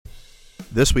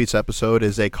This week's episode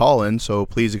is a call-in, so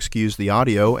please excuse the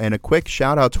audio, and a quick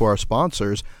shout-out to our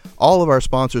sponsors. All of our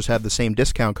sponsors have the same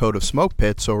discount code of Smoke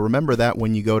Pit, so remember that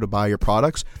when you go to buy your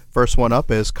products. First one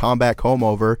up is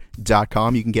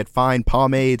combatcomeover.com. You can get fine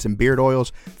pomades and beard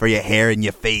oils for your hair and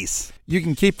your face. You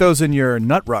can keep those in your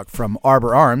nut ruck from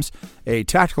Arbor Arms, a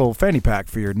tactical fanny pack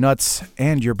for your nuts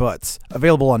and your butts.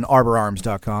 Available on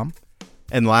arborarms.com.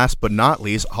 And last but not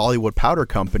least, Hollywood Powder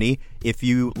Company. If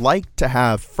you like to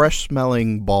have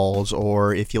fresh-smelling balls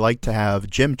or if you like to have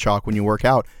gym chalk when you work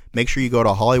out, make sure you go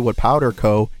to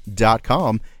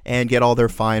hollywoodpowderco.com and get all their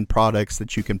fine products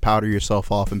that you can powder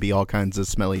yourself off and be all kinds of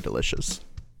smelly delicious.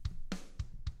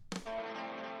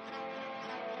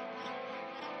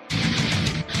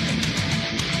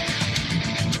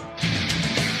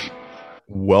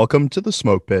 Welcome to the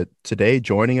Smoke Pit. Today,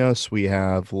 joining us, we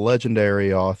have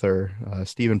legendary author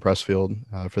Steven Pressfield.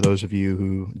 For those of you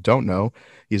who don't know,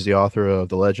 he's the author of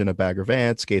The Legend of Bagger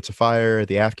Vance, Gates of Fire,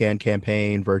 The Afghan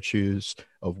Campaign, Virtues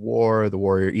of War, The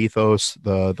Warrior Ethos.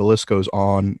 The list goes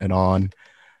on and on.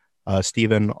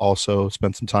 Steven also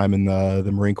spent some time in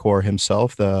the Marine Corps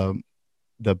himself. The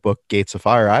book Gates of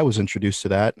Fire, I was introduced to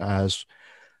that as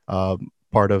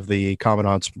part of the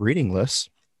Commandant's reading list.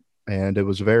 And it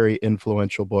was a very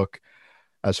influential book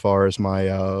as far as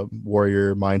my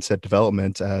warrior mindset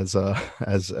development as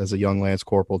a young Lance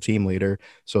Corporal team leader.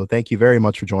 So thank you very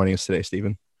much for joining us today,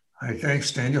 Stephen. Hi,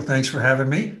 thanks, Daniel. Thanks for having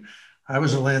me. I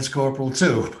was a Lance Corporal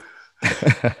too.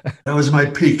 That was my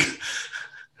peak.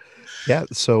 Yeah.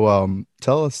 So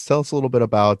tell us a little bit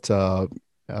about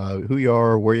who you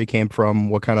are, where you came from,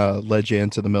 what kind of led you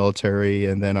into the military,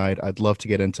 and then I'd love to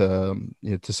get into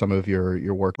to some of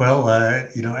your work. Well,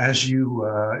 as you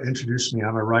introduced me,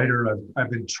 I'm a writer. I've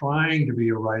been trying to be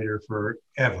a writer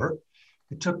forever.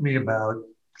 It took me about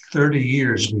 30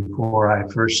 years before I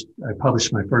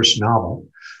published my first novel.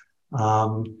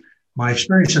 My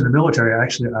experience in the military,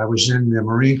 actually, I was in the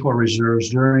Marine Corps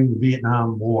Reserves during the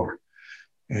Vietnam War.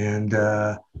 And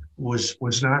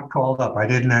was not called up. I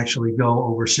didn't actually go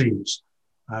overseas.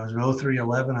 I was an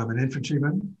 0311. I'm an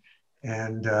infantryman.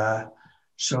 And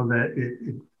so that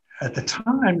at the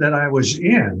time that I was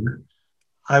in,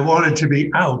 I wanted to be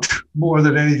out more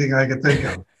than anything I could think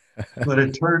of. But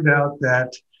it turned out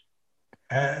that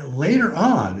later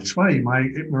on, it's funny, my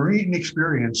Marine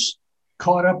experience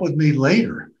caught up with me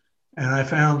later. And I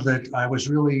found that I was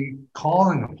really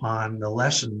calling upon the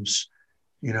lessons,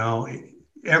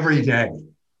 every day.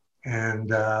 And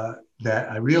that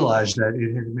I realized that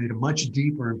it had made a much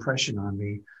deeper impression on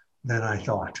me than I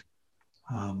thought.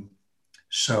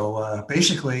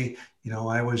 Basically,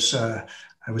 I was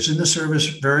in the service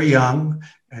very young,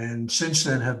 and since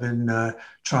then have been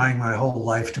trying my whole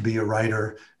life to be a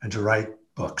writer and to write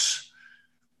books.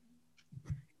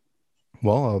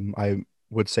 Well, I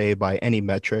would say by any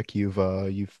metric, you've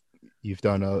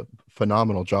done a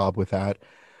phenomenal job with that.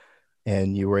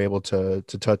 And you were able to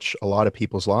touch a lot of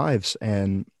people's lives.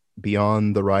 And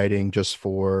beyond the writing just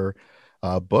for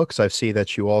books, I see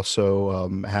that you also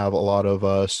have a lot of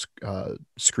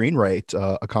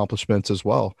screenwrite accomplishments as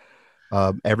well.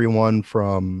 Everyone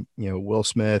from Will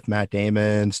Smith, Matt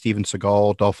Damon, Steven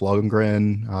Seagal, Dolph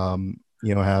Lundgren,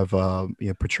 have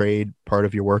portrayed part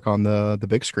of your work on the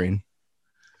big screen.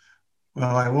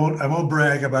 Well, I won't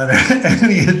brag about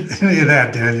any of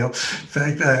that, Daniel. In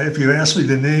fact, if you ask me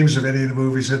the names of any of the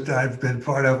movies that I've been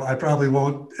part of, I probably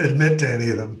won't admit to any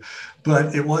of them.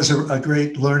 But it was a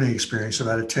great learning experience,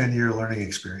 about a 10-year learning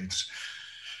experience.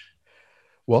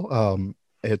 Well,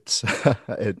 it's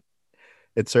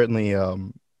it's certainly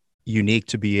unique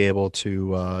to be able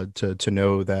to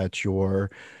know that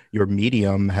your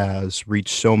medium has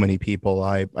reached so many people.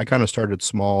 I kind of started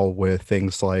small with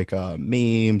things like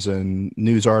memes and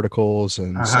news articles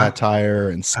and satire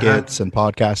and skits and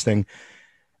podcasting.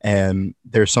 And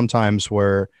there's sometimes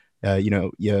where,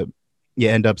 you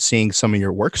end up seeing some of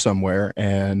your work somewhere,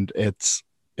 and it's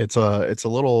a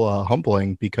little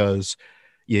humbling because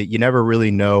you never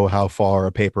really know how far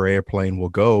a paper airplane will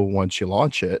go once you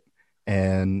launch it.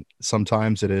 And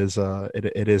sometimes it is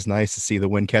nice to see the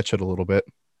wind catch it a little bit.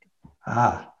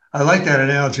 I like that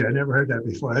analogy. I never heard that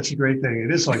before. That's a great thing.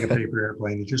 It is like a paper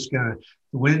airplane. It just kind of,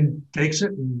 the wind takes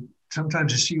it, and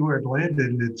sometimes you see where it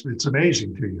landed, and it's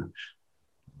amazing to you.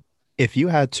 If you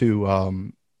had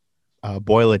to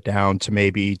boil it down to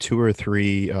maybe two or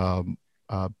three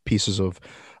pieces of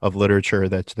literature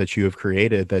that you have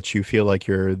created that you feel like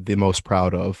you're the most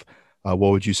proud of, what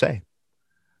would you say?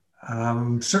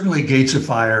 Certainly Gates of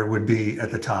Fire would be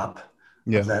at the top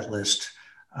of that list.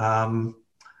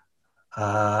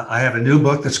 I have a new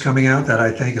book that's coming out that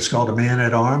I think is called A Man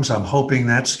at Arms. I'm hoping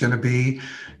that's going to be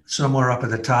somewhere up at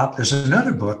the top. There's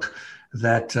another book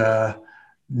that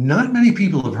not many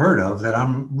people have heard of that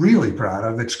I'm really proud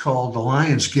of. It's called The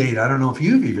Lion's Gate. I don't know if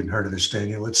you've even heard of this,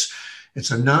 Daniel. It's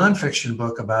a nonfiction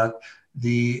book about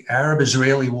the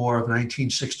Arab-Israeli War of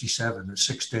 1967, the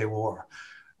Six-Day War,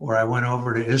 where I went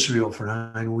over to Israel for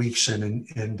 9 weeks and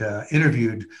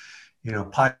interviewed,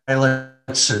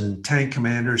 pilots and tank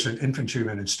commanders and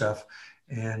infantrymen and stuff,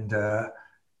 and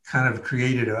kind of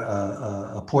created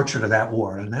a portrait of that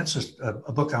war. And that's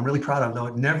a book I'm really proud of, though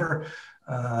it never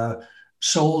uh,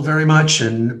 sold very much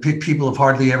and people have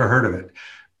hardly ever heard of it.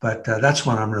 But that's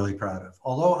one I'm really proud of.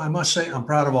 Although I must say I'm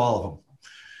proud of all of them.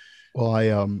 Well,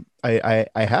 I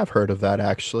have heard of that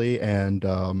actually, and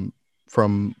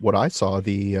from what I saw,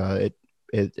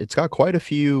 it's got quite a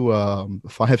few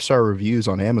 5-star reviews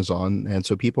on Amazon, and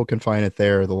so people can find it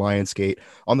there. The Lionsgate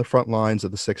on the front lines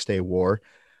of the Six-Day War.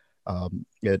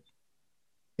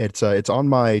 It's on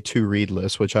my to read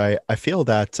list, which I feel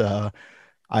that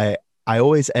I I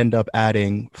always end up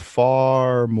adding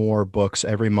far more books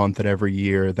every month and every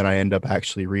year than I end up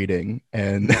actually reading,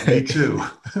 and Yeah, me too.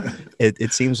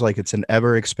 it seems like it's an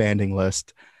ever expanding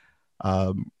list.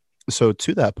 Um, so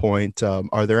to that point,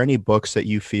 are there any books that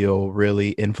you feel really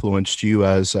influenced you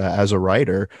as a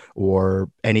writer, or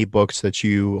any books that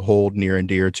you hold near and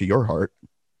dear to your heart?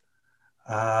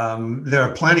 There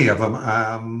are plenty of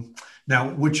them. Now,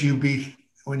 would you be,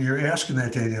 when you're asking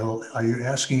that, Daniel, are you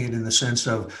asking it in the sense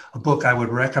of a book I would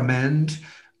recommend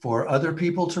for other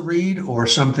people to read, or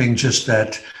something just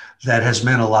that has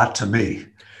meant a lot to me?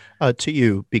 To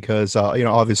you, because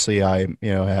obviously I've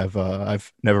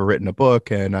never written a book,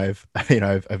 and I've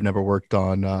I've never worked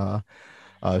on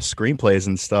screenplays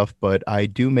and stuff, but I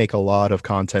do make a lot of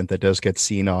content that does get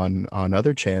seen on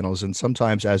other channels, and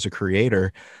sometimes as a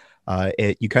creator,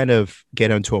 you kind of get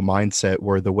into a mindset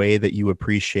where the way that you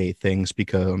appreciate things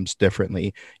becomes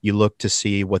differently. You look to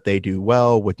see what they do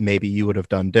well, what maybe you would have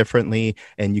done differently,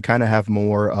 and you kind of have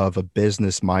more of a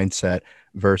business mindset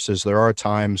versus there are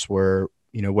times where,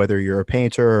 whether you're a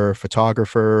painter or a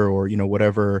photographer or,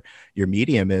 whatever your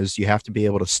medium is, you have to be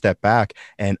able to step back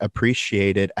and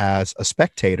appreciate it as a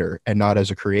spectator and not as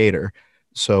a creator.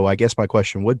 So I guess my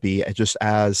question would be, just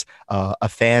as a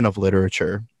fan of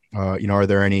literature, are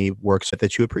there any works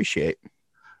that you appreciate?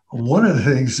 One of the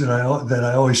things that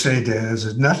I always say, Dan, is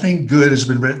that nothing good has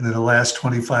been written in the last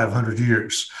 2,500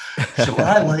 years. So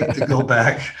I like to go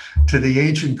back to the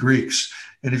ancient Greeks.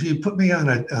 And if you put me on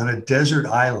a desert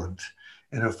island,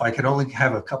 and if I could only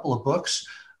have a couple of books,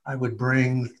 I would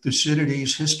bring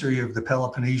Thucydides' History of the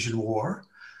Peloponnesian War.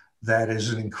 That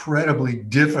is an incredibly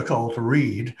difficult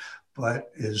read,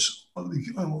 but is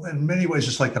in many ways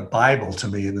it's like the Bible to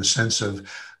me in the sense of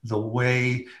the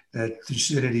way that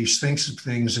Thucydides thinks of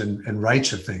things and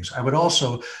writes of things. I would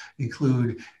also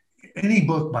include any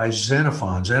book by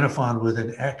Xenophon, Xenophon with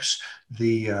an X,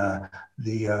 the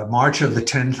March of the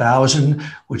 10,000,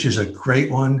 which is a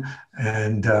great one,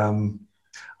 and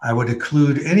I would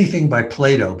include anything by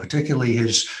Plato, particularly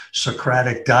his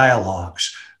Socratic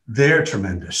dialogues. They're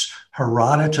tremendous.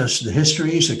 Herodotus, the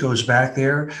histories that goes back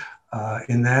there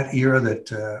in that era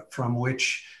that from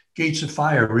which Gates of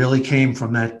Fire really came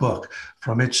from that book,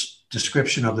 from its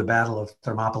description of the Battle of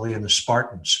Thermopylae and the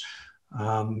Spartans.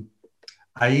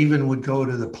 I even would go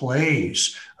to the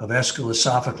plays of Aeschylus,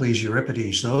 Sophocles,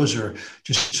 Euripides. Those are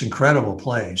just incredible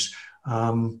plays.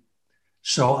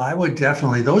 So I would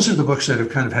definitely, those are the books that have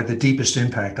kind of had the deepest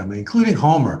impact on me, including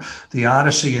Homer, the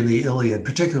Odyssey and the Iliad,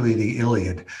 particularly the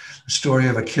Iliad, the story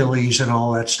of Achilles and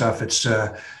all that stuff.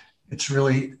 It's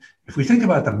really, if we think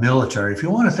about the military, if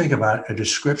you want to think about a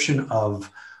description of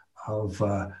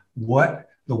what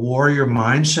the warrior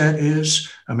mindset is,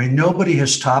 I mean, nobody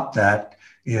has topped that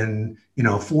in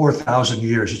 4,000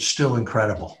 years. It's still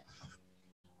incredible.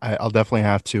 I'll definitely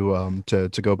have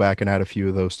to go back and add a few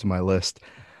of those to my list.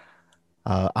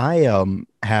 I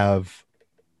have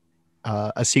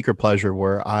a secret pleasure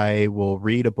where I will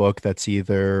read a book that's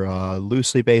either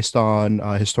loosely based on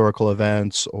historical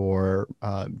events or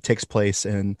takes place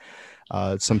in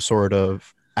some sort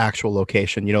of actual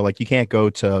location. Like you can't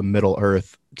go to Middle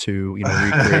Earth to,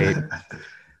 recreate,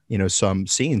 some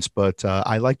scenes, but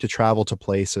I like to travel to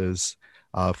places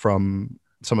from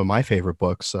some of my favorite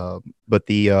books. But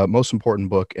the most important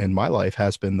book in my life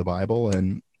has been the Bible,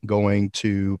 and going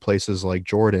to places like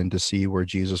Jordan to see where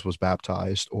Jesus was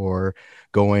baptized, or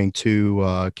going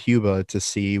to Cuba to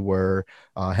see where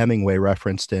Hemingway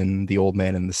referenced in The Old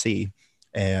Man and the Sea,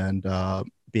 and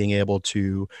being able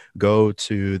to go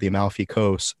to the Amalfi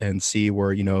Coast and see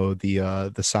where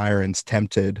the sirens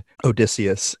tempted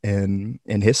Odysseus in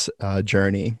his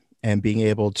journey. and being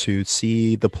able to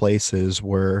see the places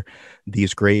where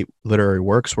these great literary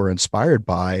works were inspired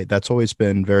by, that's always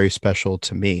been very special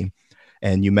to me.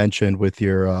 And you mentioned with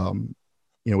your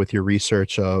with your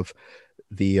research of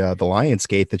the Lions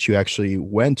Gate that you actually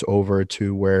went over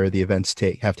to where the events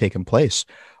have taken place.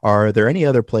 Are there any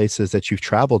other places that you've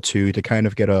traveled to kind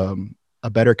of get a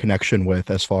better connection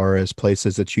with, as far as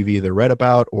places that you've either read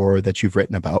about or that you've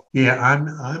written about? Yeah,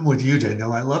 I'm with you,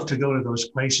 Daniel. I love to go to those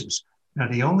places. Now,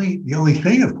 the only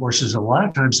thing, of course, is a lot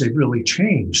of times they've really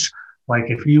changed. Like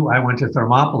if you, I went to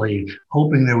Thermopylae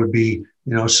hoping there would be,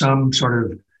 some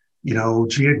sort of,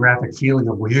 geographic feeling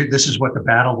of, well, here, this is what the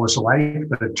battle was like.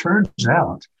 But it turns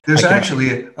out I there's can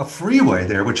actually a freeway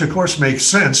there, which of course makes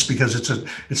sense because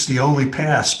it's the only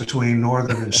pass between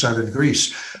northern and southern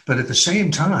Greece. But at the same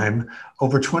time,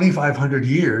 over 2,500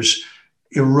 years,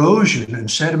 erosion and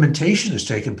sedimentation has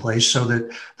taken place so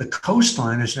that the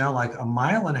coastline is now like a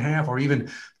mile and a half or even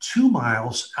 2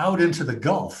 miles out into the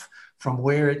Gulf from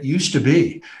where it used to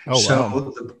be. Oh, wow.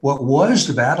 So what was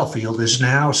the battlefield is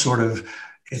now sort of,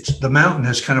 it's the mountain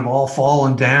has kind of all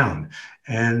fallen down.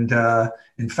 And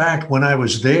in fact, when I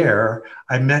was there,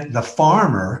 I met the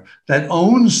farmer that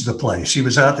owns the place. He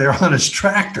was out there on his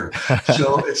tractor.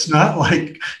 So it's not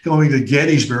like going to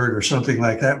Gettysburg or something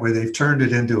like that, where they've turned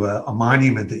it into a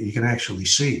monument that you can actually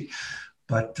see.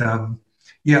 But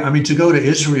yeah, I mean, to go to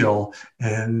Israel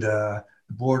and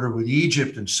border with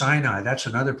Egypt and Sinai, that's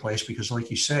another place because,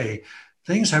 like you say,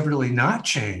 things have really not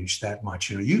changed that much.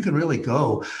 You can really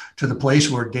go to the place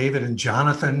where David and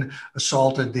Jonathan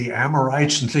assaulted the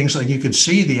Amorites and things like. You can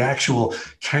see the actual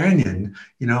canyon,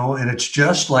 and it's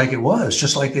just like it was,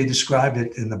 just like they described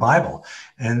it in the Bible.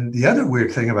 And the other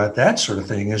weird thing about that sort of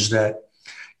thing is that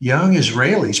young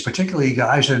Israelis, particularly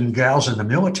guys and gals in the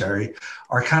military,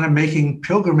 are kind of making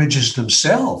pilgrimages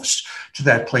themselves to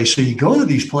that place. So you go to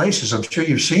these places, I'm sure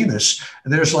you've seen this,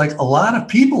 and there's like a lot of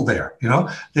people there.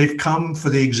 They've come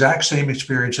for the exact same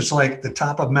experience. It's like the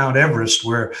top of Mount Everest,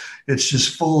 where it's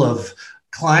just full of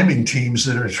climbing teams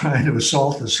that are trying to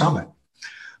assault the summit.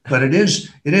 But it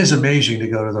is amazing to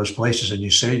go to those places and you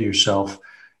say to yourself,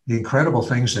 the incredible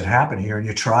things that happen here, and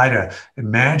you try to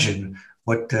imagine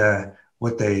what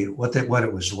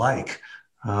it was like.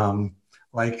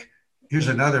 Like here's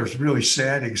another really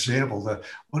sad example.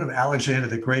 One of Alexander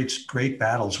the Great's great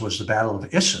battles was the Battle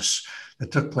of Issus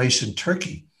that took place in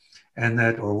Turkey,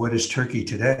 or what is Turkey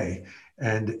today.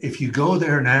 And if you go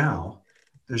there now,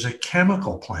 there's a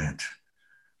chemical plant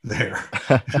there.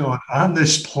 On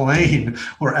this plain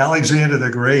where Alexander the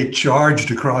Great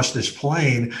charged across this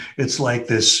plain, it's like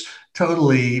this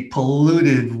totally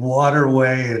polluted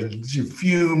waterway and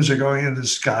fumes are going into the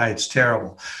sky. It's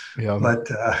terrible. Yeah. But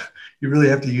you really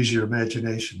have to use your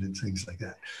imagination and things like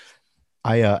that.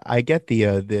 I get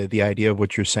the idea of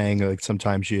what you're saying. Like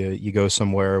sometimes you go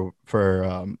somewhere for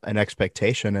an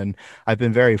expectation, and I've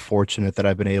been very fortunate that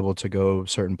I've been able to go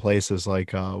certain places.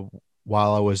 Like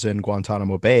while I was in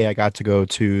Guantanamo Bay, I got to go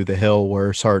to the hill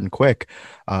where Sergeant Quick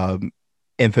um,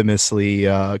 infamously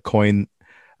coined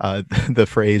the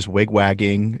phrase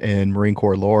 "wigwagging" in Marine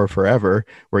Corps lore forever,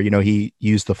 where he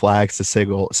used the flags to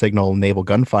signal naval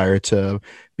gunfire to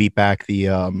beat back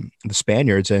the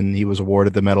Spaniards, and he was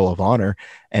awarded the Medal of Honor.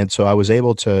 And so I was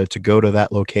able to go to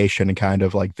that location and kind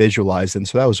of like visualize it. And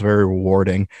so that was very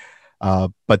rewarding.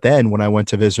 But then when I went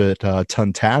to visit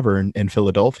Tun Tavern in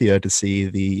Philadelphia to see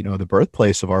the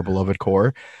birthplace of our beloved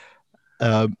Corps,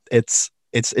 it's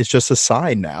just a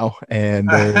sign now, and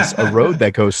there's a road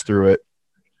that goes through it,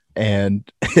 and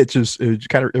it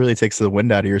kind of really takes the wind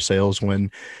out of your sails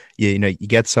when you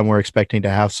get somewhere expecting to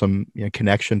have some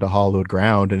connection to hollowed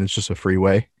ground, and it's just a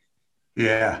freeway.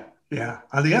 Yeah, yeah.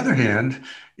 On the other hand,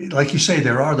 like you say,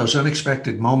 there are those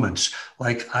unexpected moments.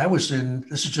 Like this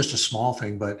is just a small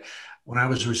thing, but when I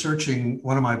was researching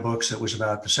one of my books that was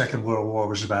about the Second World War,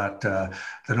 was about the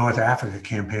North Africa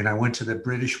campaign, I went to the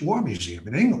British War Museum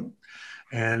in England,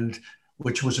 and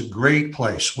which was a great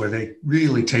place where they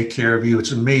really take care of you.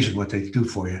 It's amazing what they do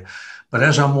for you. But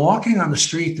as I'm walking on the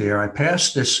street there, I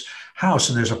passed this house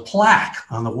and there's a plaque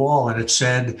on the wall and it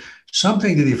said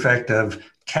something to the effect of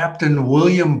Captain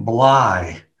William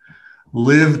Bligh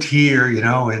lived here, in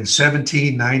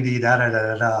 1790, da da da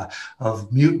da da,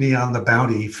 of Mutiny on the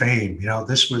Bounty fame.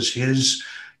 This was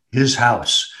his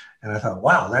house. And I thought,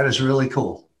 wow, that is really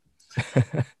cool.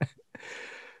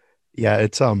 Yeah,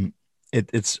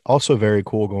 it's also very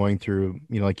cool going through,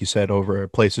 like you said, over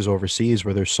places overseas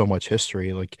where there's so much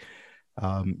history. Like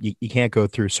you can't go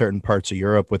through certain parts of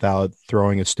Europe without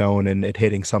throwing a stone and it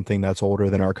hitting something that's older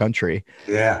than our country.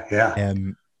 Yeah, yeah.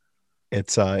 And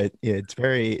it's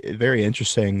very very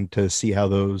interesting to see how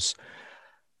those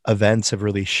events have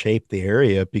really shaped the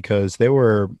area because there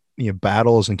were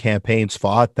battles and campaigns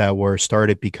fought that were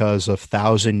started because of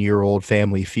thousand-year-old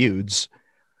family feuds.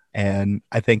 And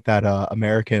I think that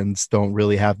Americans don't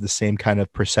really have the same kind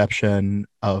of perception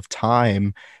of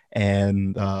time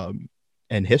and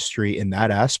history in that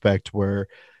aspect where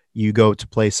you go to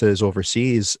places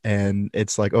overseas and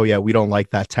it's like, oh yeah, we don't like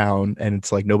that town, and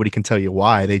it's like nobody can tell you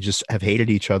why. They just have hated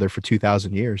each other for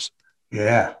 2,000 years.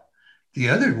 Yeah. The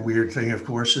other weird thing, of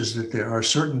course, is that there are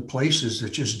certain places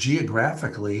that just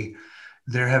geographically,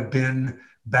 there have been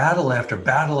battle after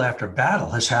battle after battle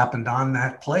has happened on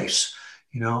that place.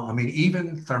 I mean,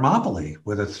 even Thermopylae,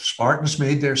 where the Spartans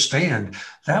made their stand,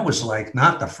 that was like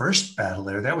not the first battle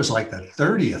there. That was like the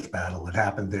 30th battle that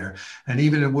happened there. And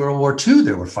even in World War II,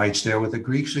 there were fights there with the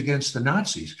Greeks against the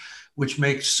Nazis, which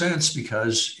makes sense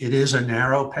because it is a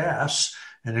narrow pass.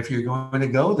 And if you're going to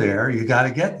go there, you got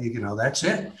to get, that's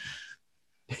it.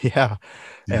 Yeah.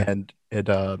 Yeah. And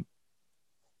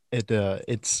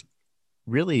it's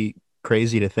really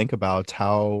crazy to think about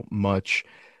how much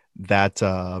that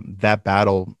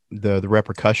battle, the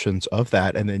repercussions of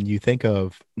that, and then you think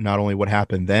of not only what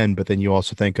happened then, but then you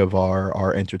also think of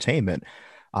our entertainment.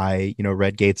 I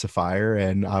read Gates of Fire,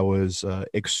 and I was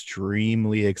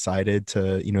extremely excited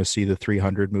to see the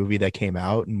 300 movie that came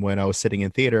out. And when I was sitting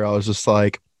in theater, I was just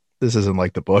like, this isn't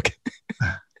like the book.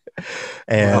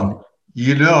 And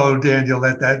Well, Daniel,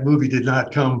 that movie did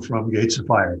not come from Gates of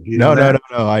Fire. Do you know no, no,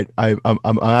 no, that? no.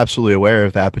 I'm absolutely aware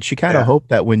of that. But you kind of Yeah. hope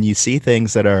that when you see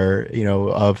things that are,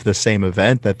 of the same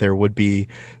event, that there would be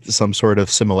some sort of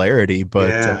similarity. But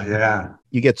Yeah. Yeah.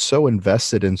 you get so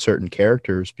invested in certain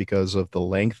characters because of the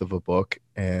length of a book,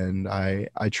 and I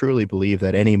truly believe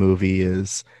that any movie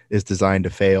is designed to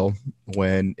fail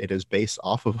when it is based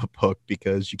off of a book,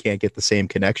 because you can't get the same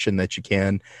connection that you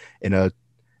can in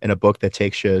a book that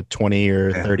takes you 20 or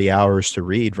Yeah. 30 hours to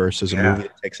read versus a movie Yeah.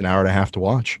 that takes an hour and a half to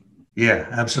watch. Yeah.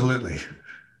 Absolutely.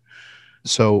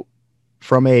 So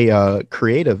from a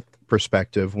creative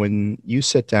perspective, when you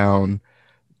sit down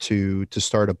to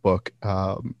start a book,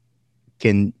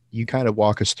 can you kind of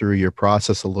walk us through your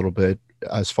process a little bit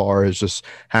as far as just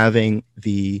having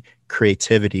the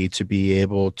creativity to be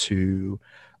able to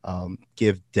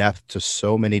give depth to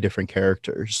so many different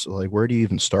characters? Like, where do you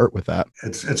even start with that?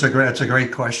 It's a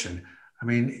great question. I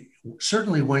mean,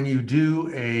 certainly when you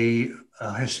do a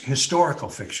historical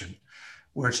fiction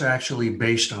where it's actually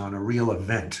based on a real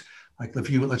event, like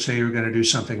if you let's say you're going to do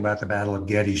something about the Battle of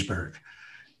Gettysburg,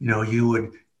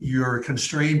 you're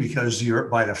constrained because you're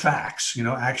by the facts.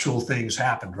 Actual things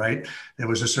happened, right? There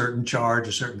was a certain charge,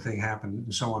 a certain thing happened,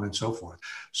 and so on and so forth.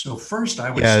 So first,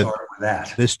 I would Yeah, start with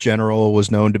that. this general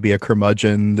was known to be a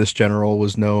curmudgeon. This general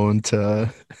was known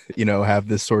to, have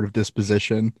this sort of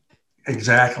disposition.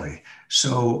 Exactly.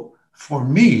 So for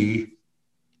me,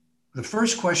 the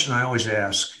first question I always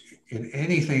ask in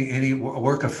anything, any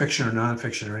work of fiction or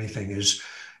nonfiction or anything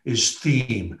is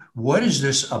theme. What is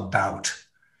this about?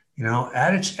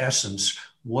 At its essence,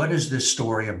 what is this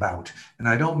story about? And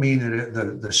I don't mean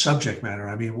the subject matter.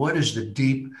 I mean, what is the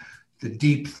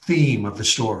deep theme of the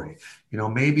story?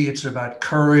 Maybe it's about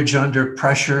courage under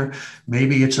pressure.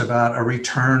 Maybe it's about a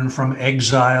return from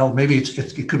exile. Maybe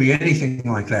it could be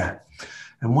anything like that.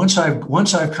 And once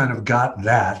I've kind of got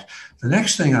that, the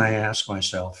next thing I ask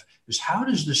myself is, how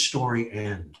does this story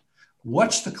end?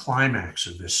 What's the climax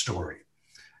of this story?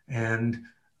 And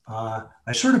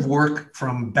I sort of work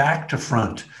from back to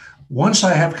front. Once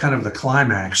I have kind of the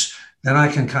climax, then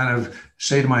I can kind of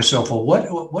say to myself, well,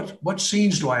 what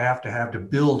scenes do I have to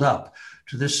build up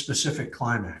to this specific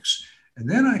climax? And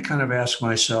then I kind of ask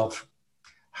myself,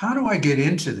 how do I get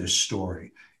into this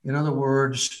story? In other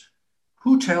words,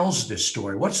 who tells this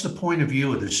story? What's the point of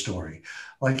view of this story?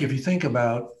 Like if you think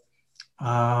about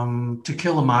To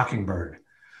Kill a Mockingbird,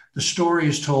 the story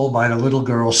is told by the little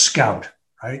girl Scout,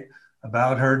 right?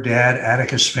 About her dad,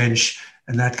 Atticus Finch,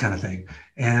 and that kind of thing.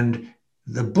 And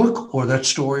the book or that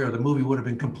story or the movie would have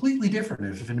been completely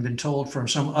different if it had been told from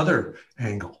some other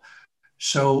angle.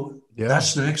 So Yeah.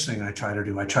 that's the next thing I try to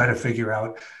do. I try to figure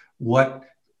out what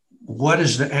what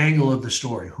is the angle of the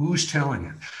story? Who's telling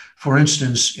it? For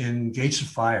instance, in Gates of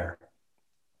Fire,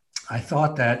 I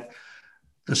thought that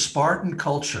the Spartan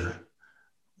culture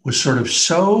was sort of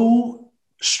so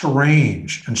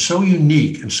strange and so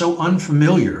unique and so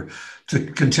unfamiliar to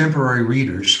contemporary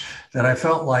readers that I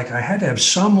felt like I had to have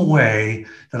some way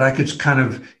that I could kind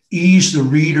of ease the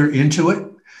reader into it.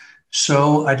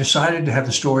 So I decided to have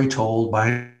the story told by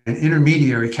an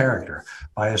intermediary character,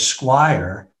 by a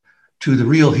squire to the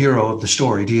real hero of the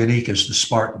story, Dionyscus the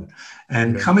Spartan.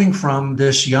 And Yeah. coming from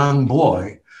this young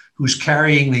boy who's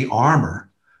carrying the armor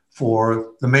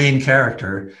for the main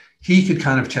character, he could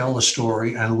kind of tell the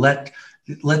story and let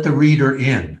the reader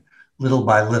in little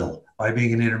by little by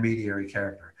being an intermediary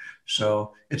character.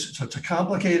 So it's a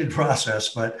complicated process,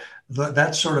 but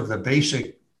that's sort of the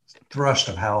basic thrust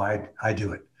of how I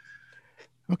do it.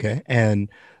 Okay. And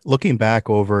looking back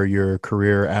over your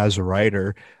career as a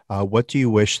writer, what do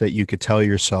you wish that you could tell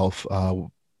yourself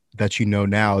that you know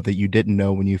now that you didn't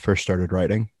know when you first started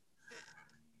writing?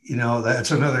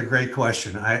 That's another great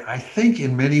question. I think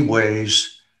in many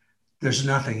ways, there's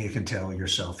nothing you can tell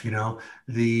yourself.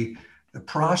 The the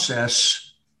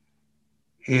process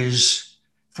is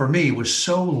for me was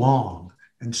so long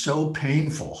and so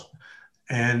painful,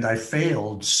 and I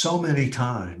failed so many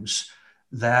times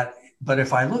that. But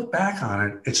if I look back on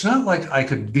it, it's not like I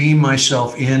could beam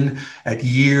myself in at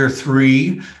year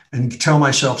three and tell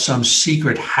myself some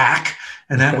secret hack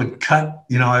and that would cut,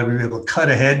 I would be able to cut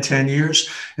ahead 10 years.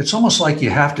 It's almost like you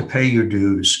have to pay your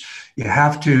dues. You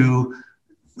have to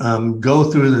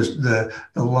go through the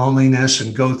loneliness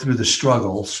and go through the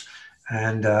struggles.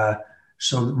 And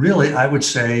so, really, I would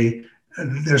say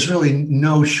there's really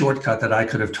no shortcut that I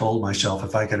could have told myself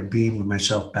if I could have beamed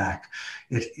myself back.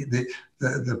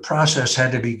 The process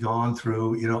had to be gone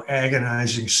through,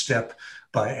 agonizing step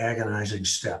by agonizing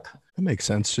step. That makes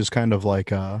sense. Just kind of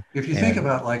like, If you think and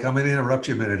about, like, I'm going to interrupt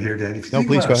you a minute here, Dan. If you no, think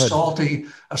please about go ahead.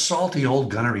 a salty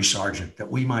old gunnery sergeant that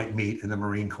we might meet in the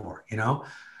Marine Corps,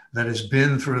 that has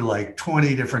been through like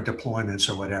 20 different deployments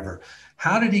or whatever.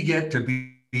 How did he get to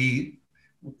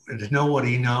to know what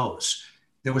he knows?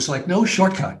 There was like no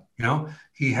shortcut,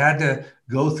 He had to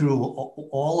go through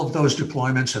all of those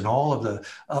deployments and all of the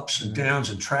ups and downs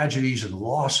and tragedies and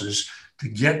losses to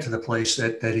get to the place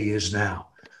that he is now.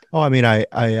 Oh, I mean,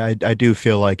 I do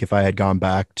feel like if I had gone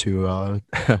back to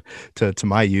to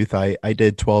my youth, I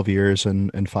did 12 years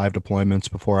and five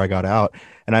deployments before I got out,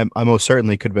 and I most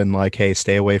certainly could have been like, hey,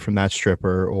 stay away from that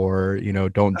stripper, or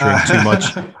don't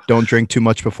drink too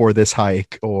much before this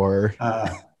hike, or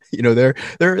uh, there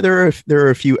are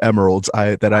a few emeralds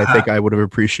that I think uh, I would have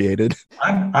appreciated.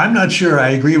 I'm not sure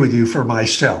I agree with you for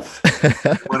myself.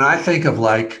 When I think of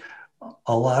like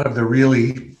a lot of the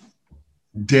really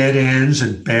dead ends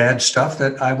and bad stuff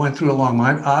that I went through along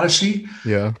my odyssey,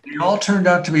 Yeah. they all turned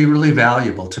out to be really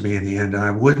valuable to me in the end. And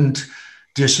I wouldn't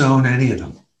disown any of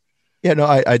them. Yeah, no,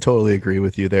 I totally agree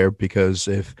with you there because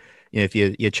if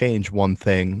you change one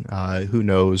thing, who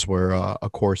knows where a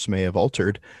course may have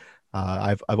altered.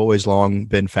 I've always long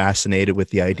been fascinated with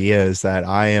the idea is that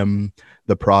I am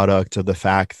the product of the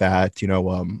fact that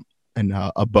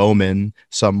a bowman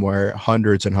somewhere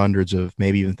hundreds and hundreds of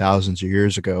maybe even thousands of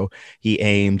years ago, he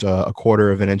aimed a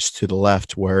quarter of an inch to the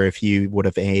left, where if he would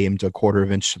have aimed a quarter of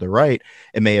an inch to the right,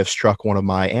 it may have struck one of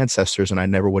my ancestors, and I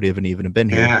never would have even been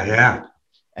here. Yeah, yeah.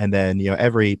 And then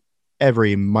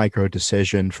every micro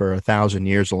decision for 1,000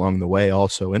 years along the way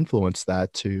also influenced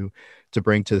that to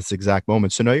bring to this exact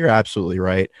moment. So no, you're absolutely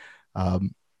right.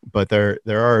 But there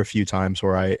are a few times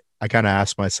where I kind of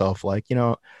ask myself, like,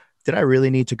 did I really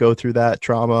need to go through that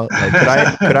trauma?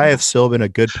 Like, could I have still been a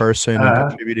good person and uh,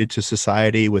 contributed to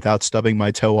society without stubbing my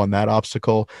toe on that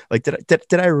obstacle? Like,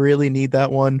 did I really need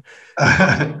that one?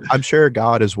 I'm sure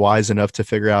God is wise enough to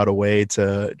figure out a way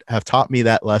to have taught me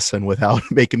that lesson without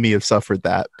making me have suffered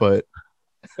that. But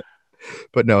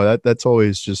no, that's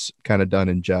always just kind of done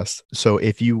in jest. So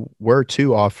if you were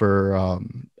to offer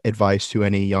advice to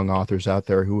any young authors out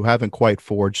there who haven't quite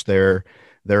forged their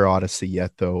odyssey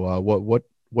yet, though,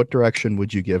 what direction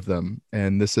would you give them?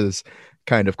 And this is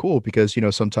kind of cool because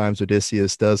sometimes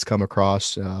Odysseus does come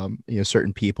across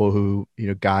certain people who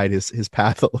guide his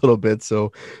path a little bit.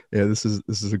 So this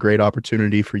is a great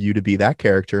opportunity for you to be that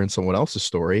character in someone else's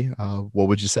story. What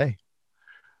would you say?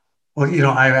 well,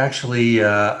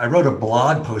 I wrote a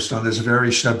blog post on this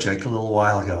very subject a little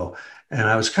while ago, and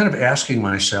I was kind of asking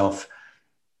myself,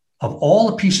 of all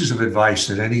the pieces of advice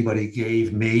that anybody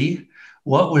gave me,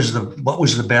 what was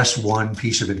the best one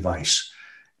piece of advice?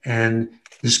 And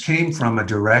this came from a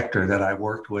director that I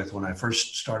worked with when I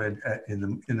first started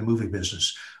in the movie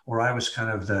business, where I was kind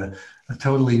of a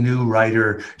totally new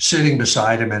writer sitting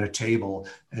beside him at a table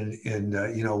and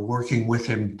working with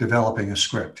him developing a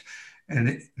script.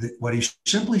 And what he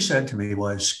simply said to me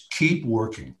was, "Keep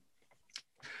working."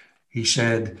 He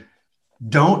said,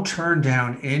 "Don't turn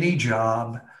down any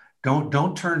job.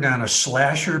 Don't turn down a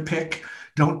slasher pick.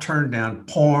 Don't turn down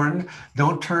porn.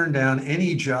 Don't turn down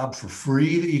any job for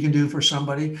free that you can do for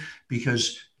somebody,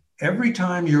 because every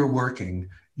time you're working,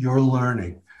 you're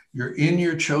learning. You're in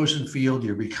your chosen field.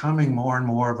 You're becoming more and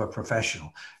more of a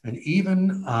professional. And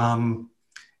even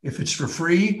if it's for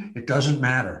free, it doesn't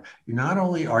matter. Not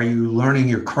only are you learning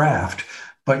your craft,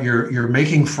 but you're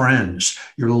making friends.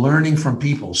 You're learning from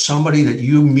people. Somebody that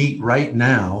you meet right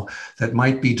now that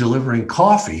might be delivering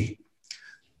coffee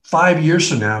 5 years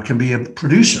from now can be a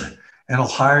producer and will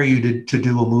hire you to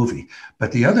do a movie.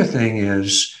 But the other thing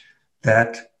is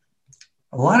that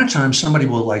a lot of times somebody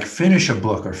will like finish a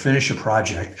book or finish a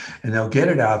project and they'll get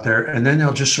it out there and then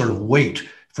they'll just sort of wait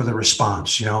for the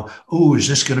response. Oh, is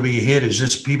this going to be a hit? Is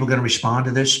this people going to respond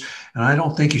to this? And I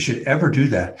don't think you should ever do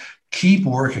that. Keep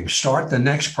working. Start the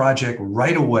next project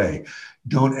right away.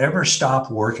 Don't ever stop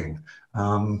working.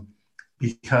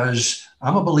 Because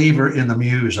I'm a believer in the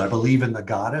muse. I believe in the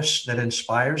goddess that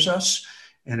inspires us.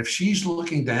 And if she's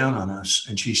looking down on us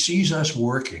and she sees us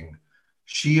working,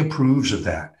 she approves of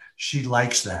that. She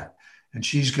likes that. And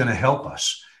she's going to help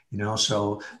us.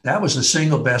 So that was the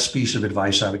single best piece of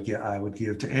advice I would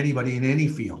give to anybody in any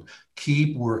field.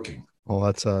 Keep working. Well,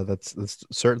 that's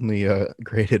certainly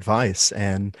great advice.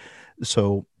 And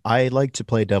so I like to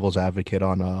play devil's advocate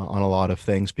on a lot of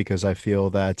things because I feel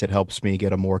that it helps me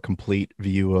get a more complete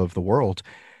view of the world.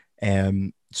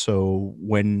 And so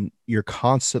when you're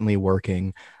constantly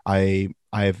working,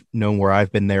 I've known where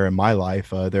I've been there in my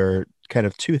life. There are kind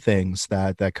of two things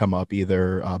that come up,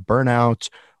 either burnout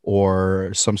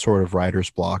or some sort of writer's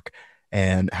block.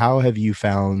 And how have you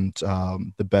found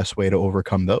the best way to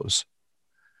overcome those?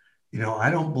 I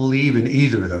don't believe in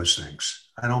either of those things.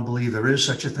 I don't believe there is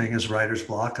such a thing as writer's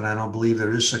block, and I don't believe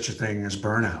there is such a thing as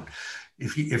burnout.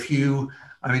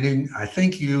 I mean, I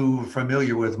think you're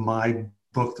familiar with my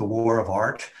book, The War of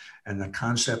Art, and the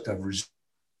concept of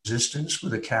resistance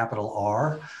with a capital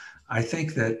R. I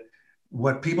think that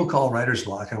what people call writer's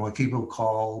block and what people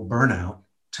call burnout,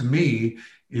 to me,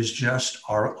 is just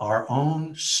our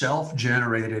own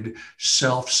self-generated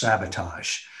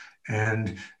self-sabotage.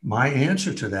 And my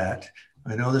answer to that,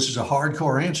 I know this is a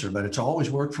hardcore answer, but it's always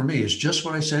worked for me, is just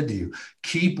what I said to you.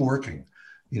 Keep working.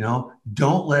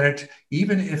 Don't let it,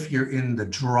 even if you're in the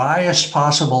driest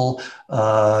possible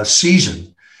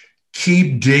season,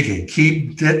 keep digging,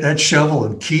 get that shovel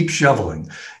and keep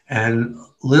shoveling. And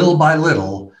little by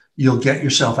little, you'll get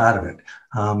yourself out of it.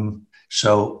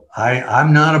 So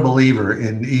I'm not a believer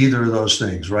in either of those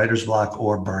things, writer's block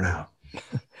or burnout.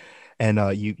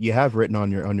 And you have written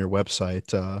on your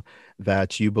website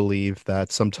that you believe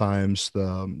that sometimes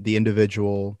the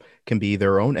individual can be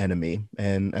their own enemy,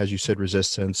 and as you said,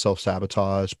 resistance, self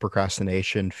sabotage,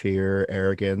 procrastination, fear,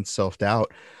 arrogance, self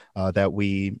doubt. That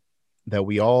we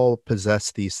all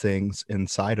possess these things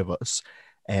inside of us,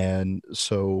 and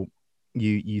so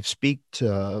you speak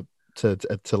to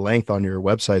length on your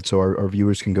website, so our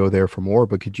viewers can go there for more.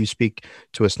 But could you speak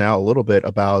to us now a little bit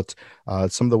about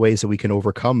some of the ways that we can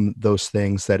overcome those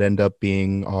things that end up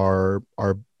being our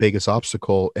biggest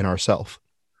obstacle in ourself?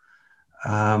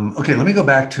 Okay, let me go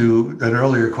back to an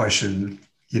earlier question,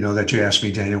 that you asked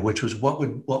me, Daniel, which was what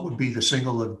would be the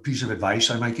single piece of advice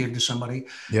I might give to somebody?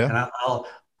 Yeah. And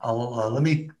I'll let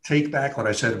me take back what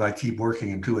I said about keep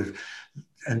working and do it,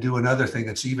 and do another thing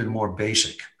that's even more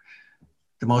basic.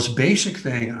 The most basic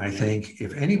thing, I think,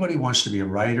 if anybody wants to be a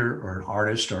writer or an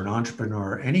artist or an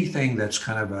entrepreneur, anything that's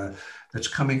that's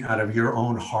coming out of your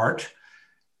own heart,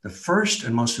 the first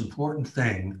and most important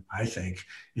thing, I think,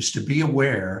 is to be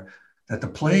aware that the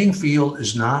playing field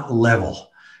is not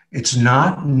level. It's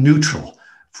not neutral.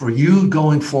 For you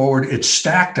going forward, it's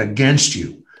stacked against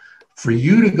you. For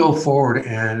you to go forward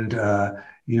and,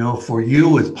 for you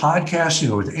with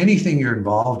podcasting or with anything you're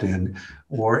involved in,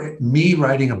 or me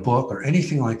writing a book or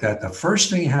anything like that, the first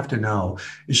thing you have to know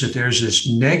is that there's this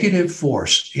negative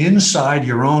force inside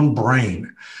your own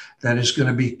brain that is going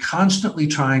to be constantly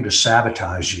trying to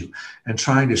sabotage you and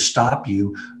trying to stop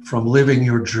you from living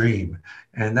your dream.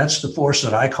 And that's the force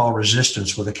that I call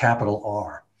resistance with a capital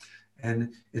R.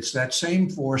 And it's that same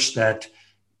force that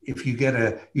if you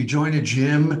join a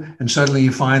gym and suddenly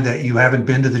you find that you haven't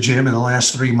been to the gym in the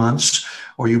last 3 months,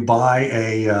 or you buy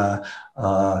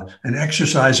an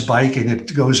exercise bike and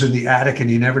it goes in the attic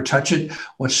and you never touch it,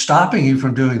 what's stopping you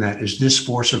from doing that is this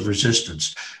force of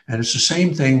resistance. And it's the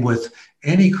same thing with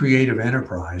any creative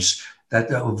enterprise, that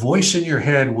the voice in your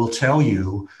head will tell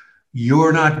you,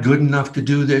 you're not good enough to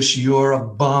do this. You're a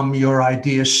bum. Your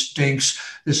idea stinks.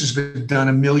 This has been done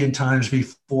a million times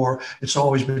before. It's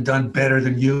always been done better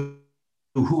than you.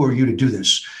 Who are you to do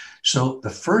this? So the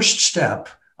first step,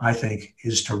 I think,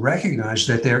 is to recognize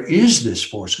that there is this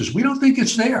force, because we don't think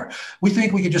it's there. We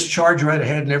think we can just charge right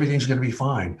ahead and everything's going to be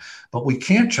fine. But we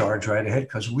can't charge right ahead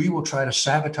because we will try to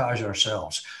sabotage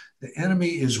ourselves. The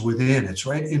enemy is within. It's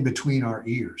right in between our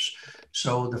ears.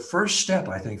 So the first step,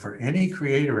 I think, for any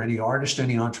creator, any artist,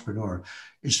 any entrepreneur,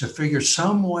 is to figure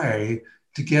some way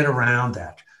to get around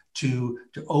that, to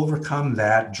overcome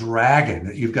that dragon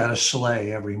that you've got to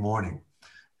slay every morning.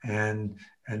 And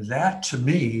that to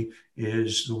me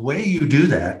is the way you do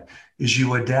that is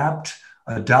you adopt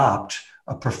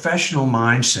a professional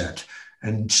mindset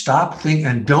and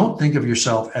and don't think of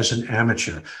yourself as an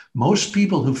amateur. Most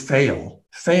people who fail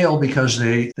because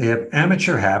they have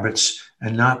amateur habits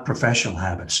and not professional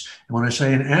habits. And when I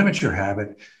say an amateur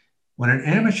habit, when an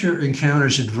amateur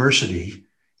encounters adversity,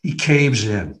 he caves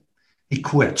in, he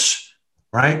quits,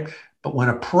 right? But when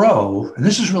a pro, and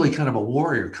this is really kind of a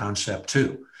warrior concept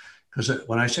too, because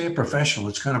when I say a professional,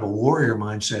 it's kind of a warrior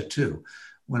mindset too.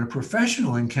 When a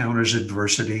professional encounters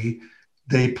adversity,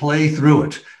 they play through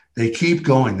it. They keep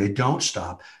going. They don't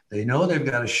stop. They know they've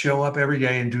got to show up every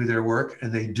day and do their work,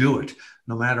 and they do it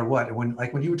no matter what. And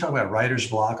when you were talking about writer's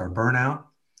block or burnout,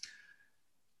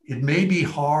 it may be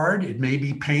hard, it may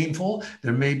be painful.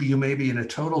 You may be in a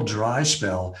total dry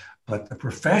spell, but the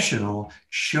professional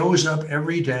shows up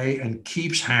every day and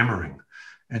keeps hammering.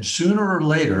 And sooner or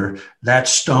later, that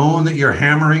stone that you're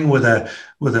hammering with a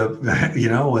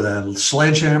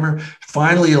sledgehammer,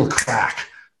 finally it'll crack.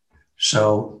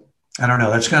 So I don't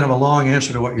know. That's kind of a long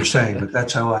answer to what you're saying, but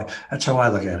that's how I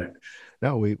look at it.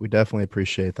 No, we definitely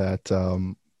appreciate that,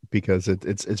 because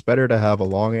it's better to have a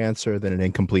long answer than an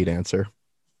incomplete answer.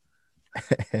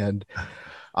 And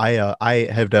I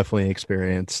have definitely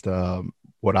experienced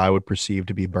what I would perceive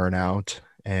to be burnout,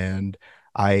 and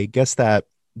I guess that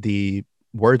the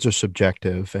words are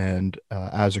subjective, and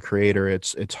as a creator,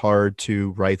 it's hard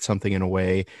to write something in a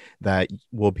way that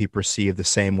will be perceived the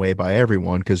same way by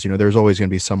everyone, because there's always going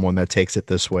to be someone that takes it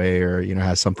this way, or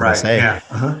has something to Right. say. Yeah.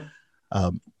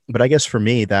 Uh-huh. But I guess for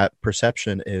me, that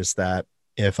perception is that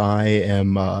if I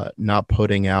am not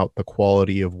putting out the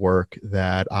quality of work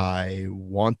that I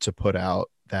want to put out,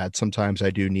 that sometimes I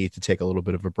do need to take a little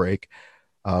bit of a break.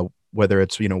 Whether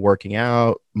it's working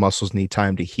out, muscles need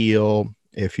time to heal.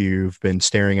 If you've been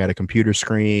staring at a computer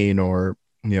screen, or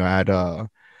at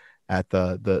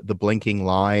the blinking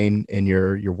line in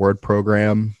your Word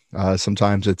program,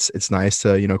 sometimes it's nice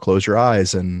to close your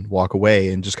eyes and walk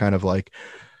away and just kind of like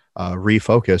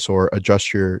refocus or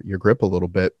adjust your grip a little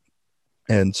bit.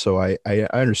 And so I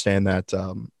understand that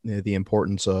the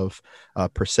importance of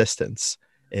persistence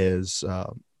is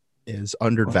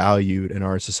undervalued in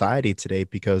our society today,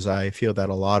 because I feel that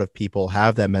a lot of people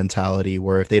have that mentality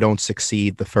where if they don't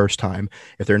succeed the first time,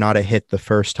 if they're not a hit the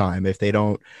first time, if they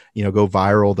don't go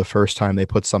viral the first time they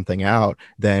put something out,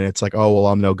 then it's like, oh well,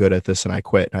 I'm no good at this and I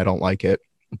quit and I don't like it.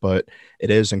 But it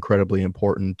is incredibly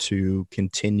important to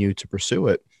continue to pursue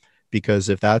it, because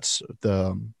if that's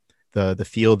the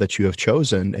field that you have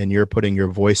chosen and you're putting your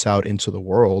voice out into the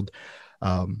world,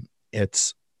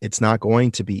 it's not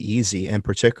going to be easy. And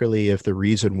particularly if the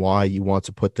reason why you want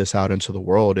to put this out into the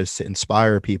world is to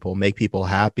inspire people, make people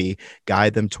happy,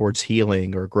 guide them towards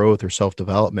healing or growth or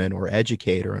self-development, or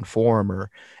educate or inform or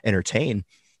entertain.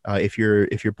 If you're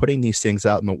putting these things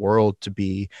out in the world to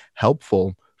be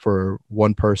helpful for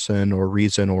one person or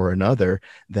reason or another,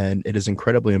 then it is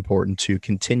incredibly important to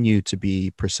continue to be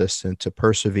persistent, to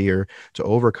persevere, to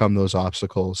overcome those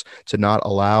obstacles, to not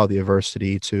allow the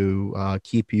adversity to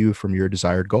keep you from your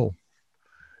desired goal.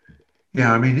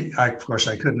 Yeah. I mean, of course,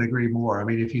 I couldn't agree more. I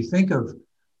mean, if you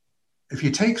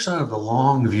take sort of the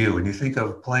long view and you think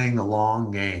of playing the long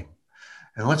game,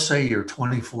 and let's say you're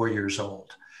 24 years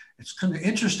old, it's kind of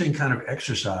interesting kind of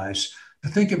exercise to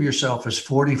think of yourself as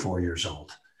 44 years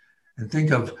old. And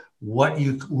think of where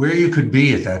you could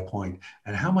be at that point,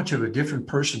 and how much of a different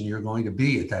person you're going to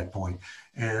be at that point.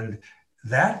 And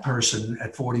that person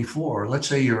at 44, let's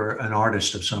say you're an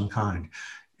artist of some kind,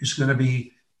 is going to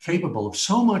be capable of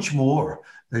so much more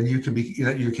than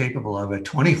that you're capable of at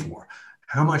 24.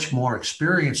 How much more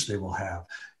experience they will have,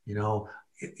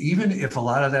 even if a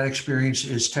lot of that experience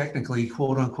is technically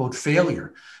quote unquote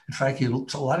failure. In fact,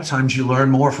 a lot of times you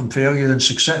learn more from failure than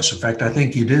success. In fact, I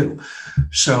think you do.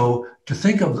 So to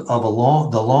think of the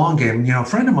long game, a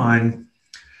friend of mine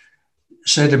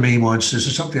said to me once, this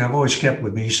is something I've always kept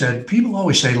with me. He said, people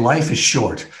always say life is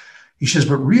short. He says,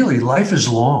 but really life is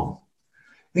long.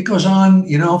 It goes on,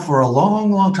 for a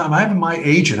long, long time.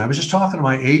 I was just talking to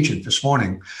my agent this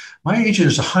morning. My agent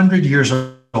is 100 years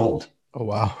old. Oh,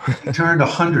 wow. He turned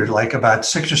 100 like about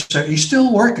 6 or 7. He's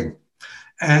still working.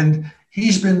 And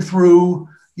he's been through,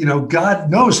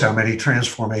 God knows how many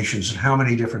transformations and how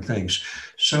many different things.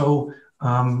 So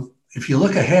if you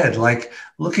look ahead, like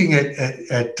looking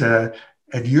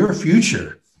at your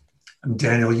future,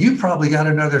 Daniel, you probably got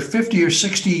another 50 or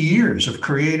 60 years of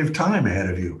creative time ahead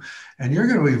of you. And you're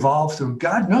going to evolve through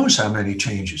God knows how many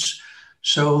changes.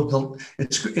 So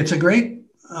it's a great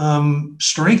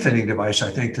strengthening device,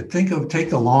 I think, to take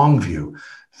the long view.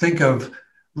 Think of,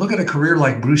 look at a career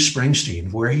like Bruce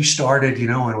Springsteen, where he started,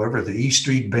 in whatever the E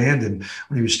Street Band, and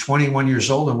when he was 21 years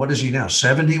old, and what is he now,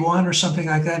 71 or something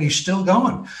like that? He's still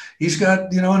going. He's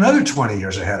got, another 20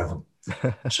 years ahead of him.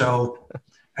 So,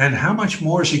 and how much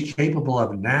more is he capable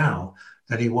of now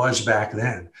than he was back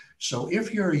then? So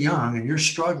if you're young and you're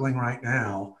struggling right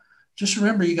now, just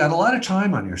remember you got a lot of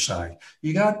time on your side.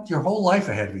 You got your whole life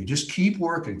ahead of you. Just keep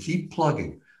working, keep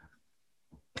plugging.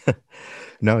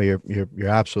 No, you're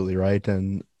absolutely right.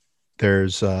 And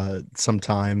there's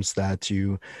sometimes that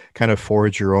you kind of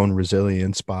forge your own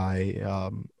resilience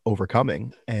by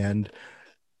overcoming. And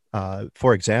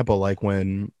for example, like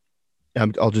when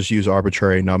I'll just use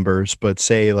arbitrary numbers, but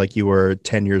say like you were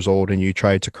 10 years old and you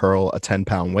tried to curl a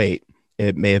 10-pound weight,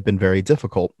 it may have been very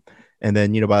difficult. And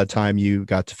then, by the time you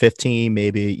got to 15,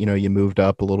 maybe, you moved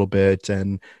up a little bit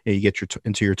and you get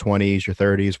into your 20s, your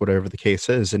 30s, whatever the case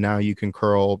is. And now you can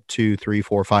curl 2, 3,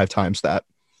 4, 5 times that.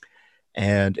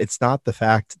 And it's not the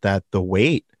fact that the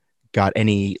weight got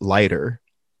any lighter.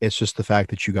 It's just the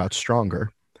fact that you got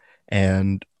stronger.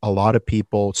 And a lot of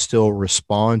people still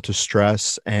respond to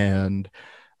stress and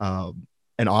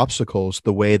obstacles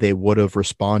the way they would have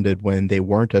responded when they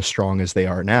weren't as strong as they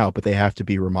are now. But they have to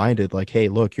be reminded, like, hey,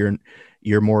 look,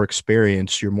 you're more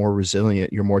experienced, you're more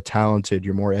resilient, you're more talented,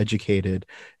 you're more educated,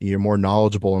 you're more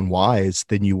knowledgeable and wise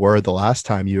than you were the last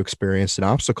time you experienced an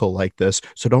obstacle like this.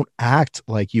 So don't act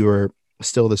like you are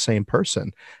still the same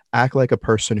person. Act like a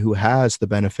person who has the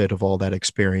benefit of all that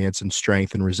experience and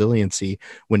strength and resiliency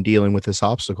when dealing with this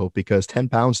obstacle, because 10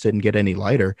 pounds didn't get any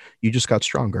lighter. You just got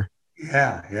stronger.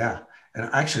 Yeah, yeah. And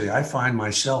actually, I find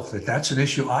myself that that's an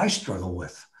issue I struggle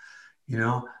with. You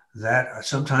know, that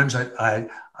sometimes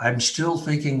I'm still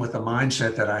thinking with the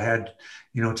mindset that I had,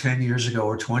 10 years ago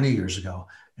or 20 years ago.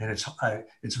 And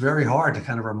it's very hard to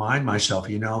kind of remind myself,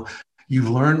 you've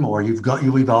learned more, you've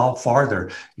evolved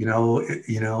farther,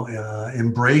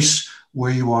 embrace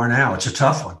where you are now. It's a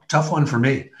tough one for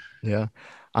me. Yeah.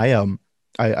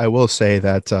 I will say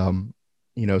that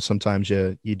sometimes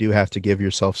you do have to give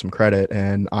yourself some credit,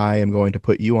 and I am going to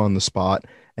put you on the spot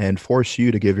and force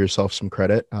you to give yourself some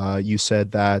credit. You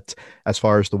said that as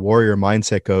far as the warrior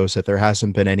mindset goes, that there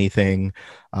hasn't been anything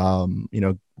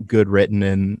good written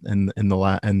in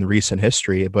the recent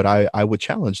history, but I would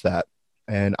challenge that.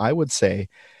 And I would say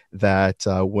that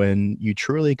when you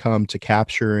truly come to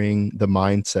capturing the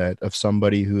mindset of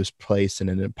somebody who is placed in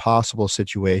an impossible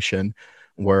situation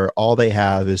where all they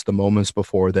have is the moments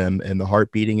before them and the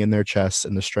heart beating in their chests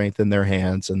and the strength in their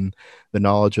hands and the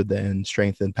knowledge of the and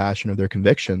strength and passion of their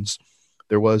convictions.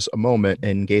 There was a moment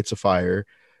in Gates of Fire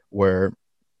where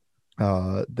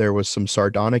there was some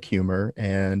sardonic humor,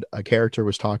 and a character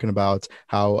was talking about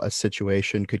how a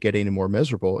situation could get any more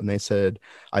miserable. And they said,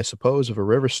 I suppose if a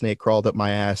river snake crawled up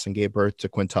my ass and gave birth to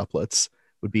quintuplets,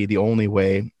 would be the only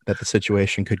way that the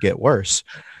situation could get worse.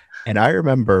 And I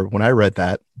remember when I read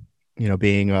that,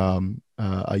 being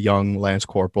a young lance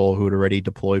corporal who had already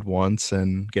deployed once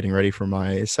and getting ready for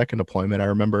my second deployment, I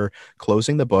remember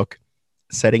closing the book,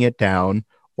 setting it down,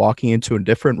 walking into a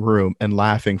different room and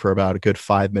laughing for about a good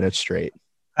 5 minutes straight.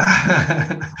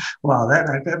 Wow,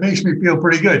 that makes me feel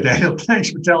pretty good, Daniel. Thanks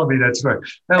for telling me that's right.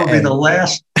 That would be the And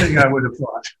last thing I would have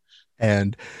thought.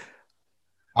 and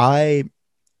I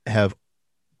have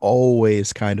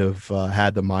always kind of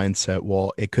had the mindset,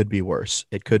 well, it could be worse.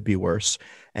 It could be worse.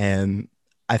 And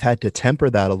I've had to temper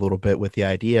that a little bit with the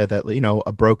idea that,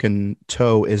 a broken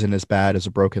toe isn't as bad as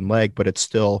a broken leg, but it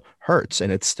still hurts.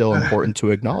 And it's still important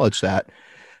to acknowledge that.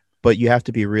 But you have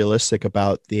to be realistic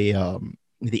about the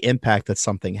impact that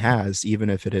something has, even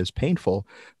if it is painful.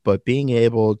 But being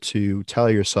able to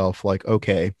tell yourself, like,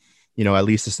 okay, at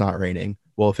least it's not raining.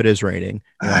 Well, if it is raining,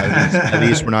 at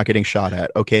least we're not getting shot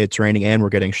at. Okay, it's raining and we're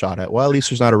getting shot at. Well, at least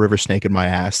there's not a river snake in my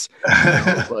ass.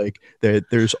 Like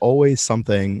there's always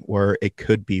something where it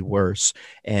could be worse,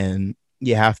 and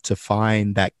you have to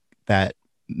find that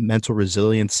mental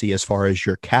resiliency as far as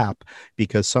your cap,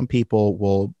 because some people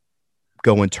will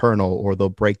go internal or they'll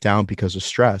break down because of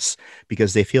stress,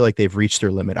 because they feel like they've reached their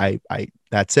limit.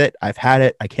 That's it. I've had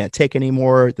it. I can't take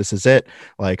anymore. This is it.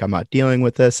 Like, I'm not dealing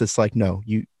with this. It's like, no,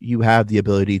 you have the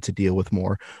ability to deal with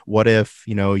more. What if,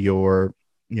 your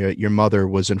mother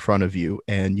was in front of you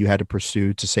and you had to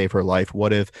pursue to save her life?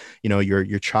 What if,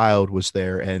 your child was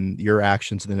there and your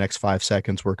actions in the next 5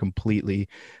 seconds were completely,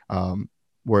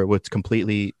 where it was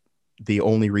completely the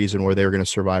only reason where they were going to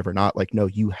survive or not? Like, no,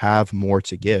 you have more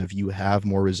to give. You have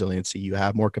more resiliency. You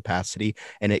have more capacity,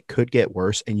 and it could get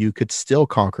worse, and you could still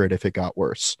conquer it if it got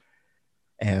worse.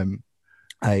 And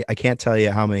I can't tell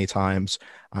you how many times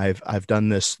I've done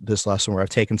this lesson where I've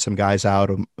taken some guys out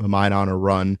of mine on a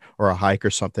run or a hike or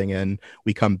something, and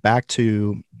we come back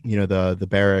to the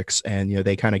barracks, and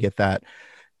they kind of get that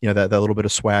that little bit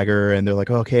of swagger, and they're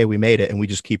like, okay, we made it, and we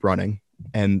just keep running,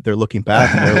 and they're looking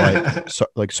back and they're like,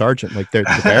 like Sergeant, like the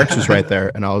barracks is right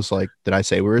there, and I was like, did I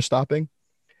say we were stopping?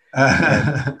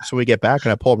 And so we get back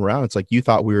and I pull them around. It's like, you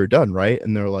thought we were done, right?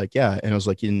 And they're like, yeah. And I was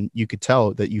like, you could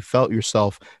tell that you felt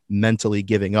yourself mentally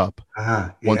giving up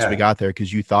once we Yeah. got there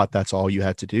because you thought that's all you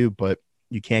had to do. But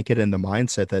you can't get in the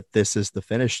mindset that this is the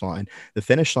finish line. The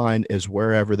finish line is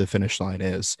wherever the finish line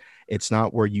is. It's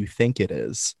not where you think it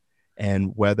is.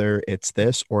 And whether it's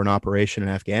this or an operation in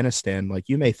Afghanistan, like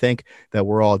you may think that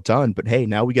we're all done, but hey,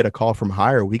 now we get a call from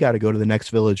higher. We got to go to the next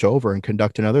village over and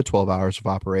conduct another 12 hours of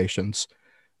operations.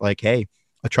 Like, hey,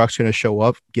 a truck's going to show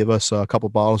up, give us a couple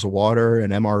bottles of water, an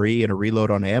MRE, and a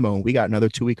reload on ammo, and we got another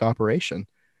 2 week operation.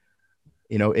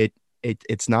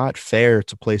 It's not fair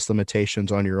to place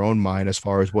limitations on your own mind as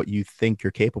far as what you think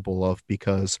you're capable of,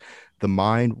 because the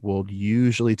mind will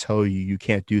usually tell you you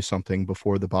can't do something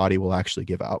before the body will actually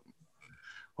give out.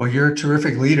 Well, you're a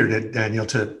terrific leader, Daniel,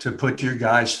 to put your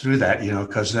guys through that,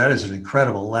 because that is an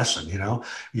incredible lesson.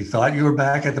 You thought you were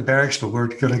back at the barracks, but we're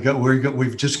going to go,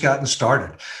 we've just gotten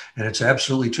started. And it's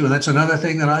absolutely true. And that's another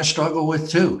thing that I struggle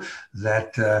with too,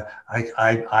 that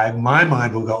my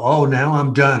mind will go, oh, now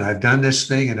I'm done. I've done this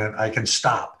thing and I can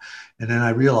stop. And then I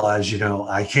realize,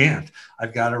 I can't.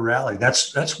 I've got to rally.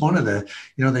 That's one of the,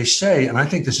 they say, and I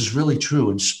think this is really true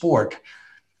in sport,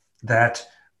 that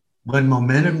when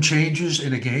momentum changes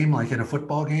in a game, like in a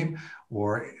football game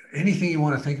or anything you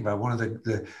want to think about, one of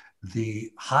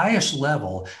the highest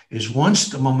level is once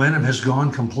the momentum has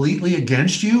gone completely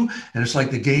against you and it's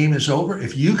like the game is over.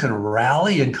 If you can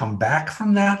rally and come back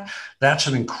from that, that's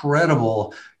an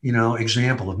incredible,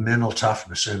 example of mental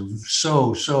toughness, and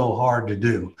so hard to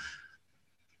do.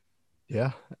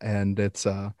 Yeah. And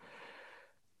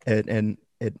and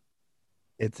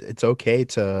it's okay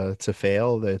to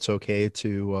fail. It's okay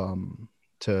to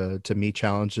meet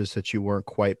challenges that you weren't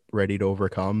quite ready to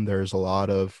overcome. There's a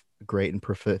lot of great and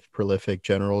prolific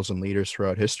generals and leaders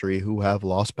throughout history who have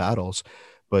lost battles,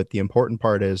 but the important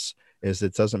part is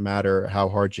it doesn't matter how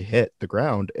hard you hit the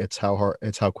ground. It's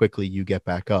how quickly you get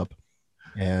back up,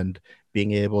 and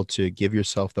being able to give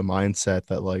yourself the mindset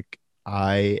that, like,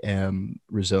 I am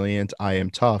resilient, I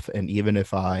am tough, and even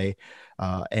if I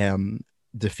am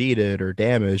defeated or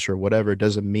damaged or whatever, it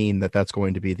doesn't mean that that's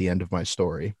going to be the end of my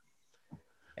story.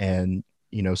 And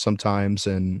sometimes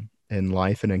in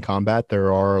life and in combat,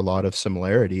 there are a lot of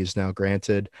similarities. Now,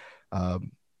 granted,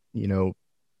 um, you know,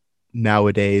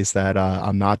 nowadays that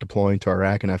I'm not deploying to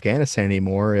Iraq and Afghanistan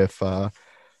anymore, if I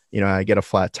get a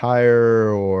flat tire,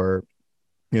 or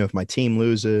if my team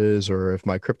loses, or if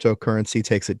my cryptocurrency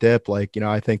takes a dip, like,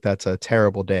 I think that's a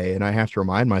terrible day. And I have to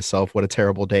remind myself what a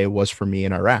terrible day was for me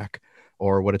in Iraq,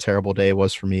 or what a terrible day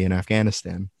was for me in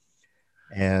Afghanistan.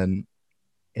 And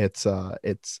it's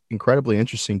incredibly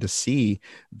interesting to see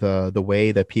the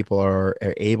way that people are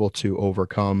able to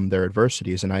overcome their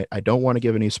adversities. And I don't want to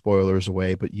give any spoilers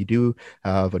away, but you do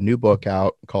have a new book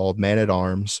out called Man at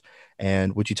Arms.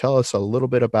 And would you tell us a little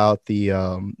bit about the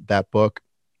that book,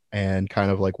 and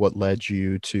kind of like what led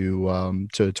you to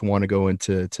want to go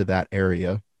into that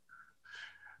area?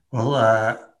 Well,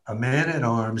 a man at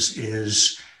arms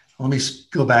is, let me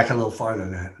go back a little farther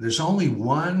than that. There's only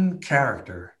one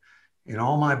character in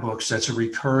all my books that's a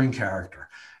recurring character.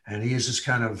 And he is this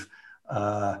kind of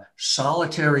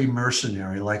solitary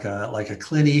mercenary, like a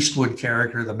Clint Eastwood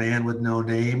character, the man with no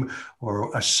name,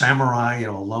 or a samurai,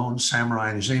 a lone samurai.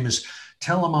 And his name is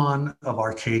Telamon of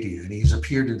Arcadia. And he's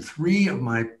appeared in 3 of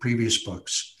my previous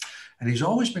books. And he's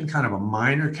always been kind of a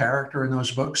minor character in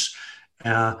those books,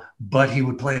 but he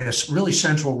would play a really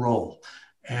central role.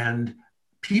 And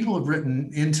people have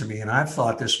written into me, and I've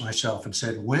thought this myself, and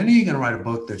said, when are you going to write a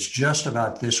book that's just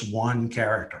about this one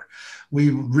character? We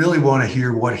really want to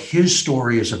hear what his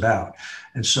story is about.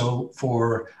 And so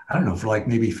I don't know, for like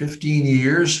maybe 15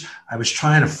 years, I was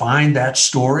trying to find that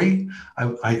story.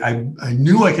 I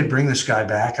knew I could bring this guy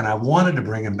back, and I wanted to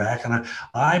bring him back. And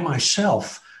I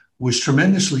myself was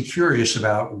tremendously curious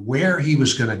about where he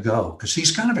was going to go, because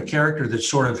he's kind of a character that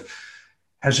sort of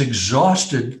has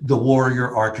exhausted the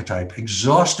warrior archetype,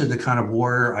 exhausted the kind of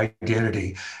warrior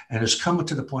identity, and has come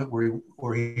to the point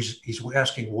where he's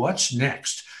asking, what's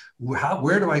next?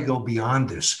 Where do I go beyond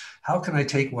this? How can I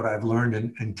take what I've learned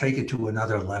and take it to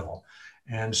another level?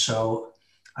 And so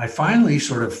I finally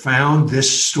sort of found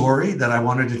this story that I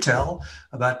wanted to tell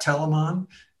about Telamon.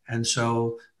 And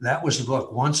so that was the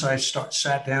book. Once I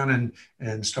sat down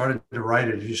and started to write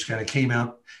it, it just kind of came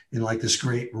out in like this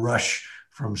great rush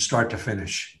from start to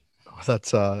finish.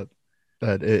 That's that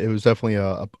it was definitely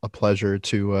a pleasure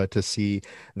to see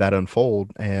that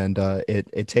unfold, and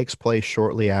it takes place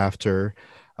shortly after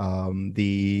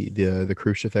the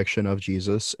crucifixion of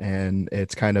Jesus, and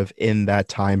it's kind of in that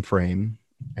time frame.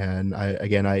 And I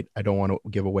don't want to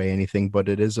give away anything, but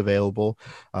it is available.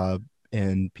 Uh,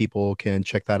 and people can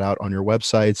check that out on your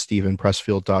website,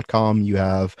 stephenpressfield.com. You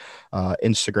have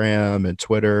Instagram and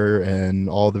Twitter and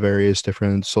all the various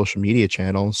different social media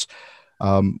channels.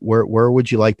 Where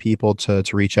would you like people to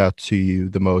reach out to you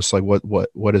the most? Like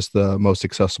what is the most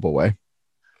accessible way?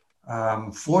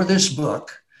 For this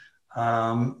book,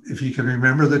 if you can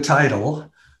remember the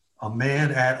title, A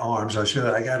Man at Arms. I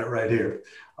got it right here.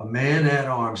 A Man at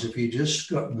Arms. If you just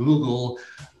Google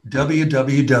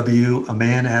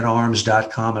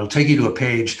www.amanatarms.com, it'll take you to a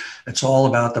page that's all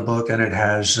about the book, and it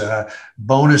has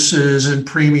bonuses and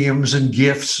premiums and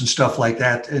gifts and stuff like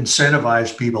that to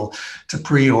incentivize people to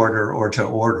pre-order or to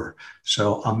order.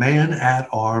 So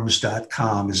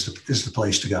amanatarms.com is the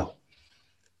place to go.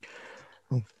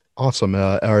 Awesome.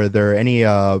 Are there any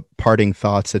parting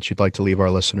thoughts that you'd like to leave our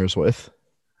listeners with?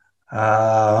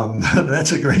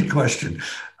 That's a great question.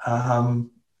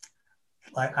 Um,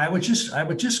 I would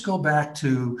just go back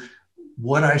to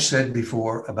what I said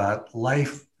before about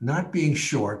life not being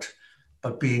short,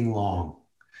 but being long.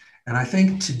 And I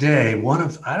think today,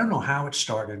 I don't know how it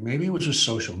started. Maybe it was with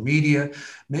social media,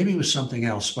 maybe it was something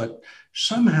else, but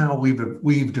somehow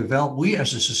we've developed, we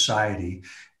as a society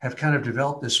have kind of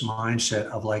developed this mindset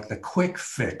of like the quick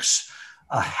fix,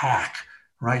 a hack,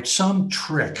 right? Some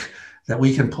trick that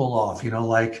we can pull off,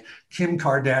 like Kim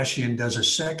Kardashian does a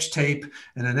sex tape,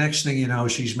 and the next thing you know,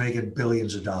 she's making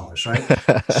billions of dollars, right?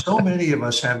 So many of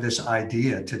us have this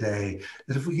idea today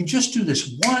that if we can just do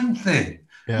this one thing,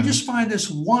 we Yeah. just find this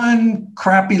one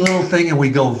crappy little thing and we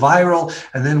go viral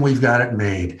and then we've got it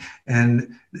made.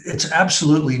 And it's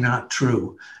absolutely not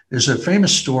true. There's a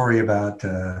famous story about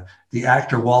the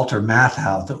actor Walter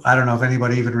Matthau. I don't know if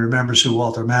anybody even remembers who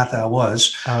Walter Matthau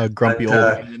was, Grumpy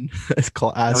but old man. It's he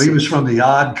classic. was from The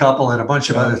Odd Couple and a bunch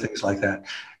of Yeah. other things like that.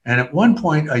 And at one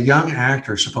point, a young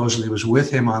actor supposedly was with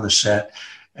him on the set.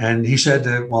 And he said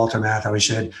to Walter Matthau, he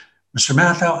said, "Mr.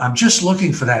 Matthau, I'm just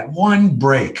looking for that one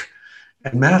break."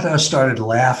 And Matthau started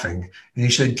laughing. And he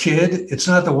said, "Kid, it's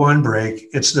not the one break,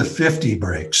 it's the 50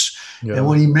 breaks." And Yeah.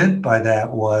 what he meant by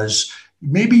that was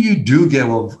maybe you do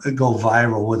go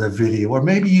viral with a video, or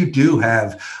maybe you do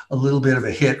have a little bit of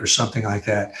a hit or something like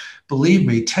that. Believe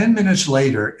me, 10 minutes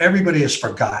later, everybody has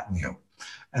forgotten you.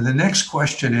 And the next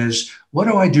question is, what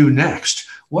do I do next?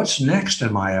 What's next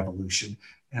in my evolution?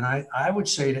 And I would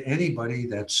say to anybody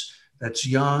that's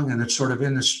young and that's sort of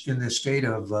in this state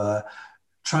of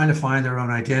trying to find their own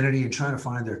identity and trying to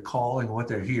find their calling, what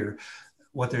they're here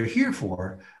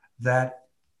for, that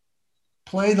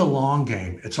play the long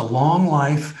game. It's a long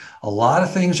life. A lot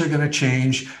of things are going to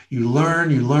change. You learn,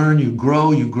 you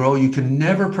grow, you grow. You can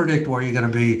never predict where you're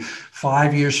going to be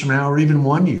 5 years from now or even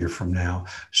 1 year from now.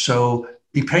 So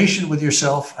be patient with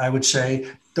yourself, I would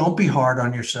say. Don't be hard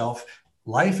on yourself.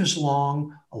 Life is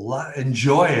long.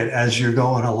 Enjoy it as you're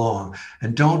going along.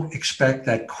 And don't expect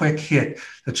that quick hit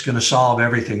that's going to solve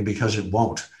everything, because it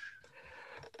won't.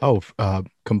 Oh,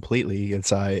 completely.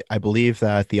 I believe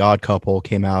that The Odd Couple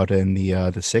came out in the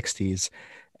 60s,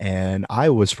 and I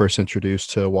was first introduced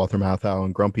to Walter Matthau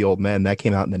and Grumpy Old Men. That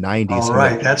came out in the 90s. All Him and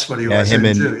right. That's what he yeah, was him in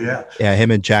and too. Yeah. yeah,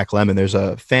 him and Jack Lemmon. There's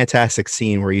a fantastic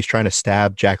scene where he's trying to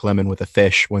stab Jack Lemmon with a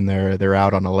fish when they're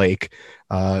out on a lake,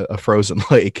 a frozen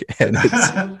lake, and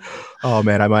it's oh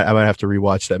man, I might have to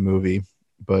rewatch that movie.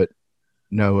 But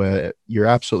no, you're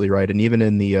absolutely right. And even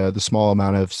in the small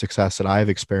amount of success that I've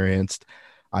experienced,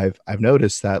 I've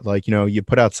noticed that, like, you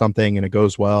put out something and it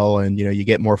goes well, and you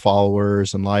get more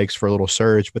followers and likes for a little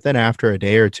surge, but then after a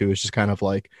day or two, it's just kind of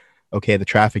like, okay, the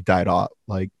traffic died off.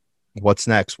 Like, what's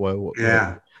next?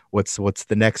 Yeah. What's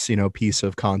the next piece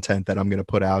of content that I'm going to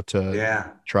put out to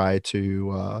Yeah. try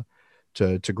to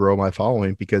grow my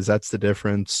following? Because that's the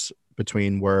difference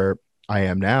between where I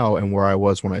am now and where I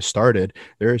was when I started.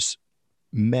 There's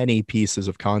many pieces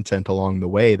of content along the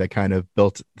way that kind of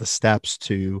built the steps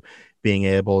to being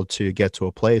able to get to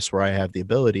a place where I have the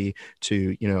ability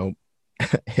to,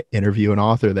 interview an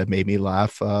author that made me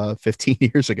laugh 15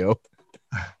 years ago.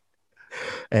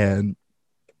 And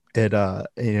it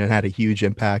had a huge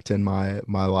impact in my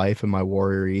life and my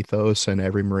warrior ethos and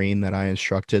every Marine that I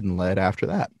instructed and led after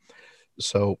that.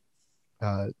 So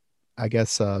uh, I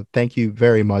guess thank you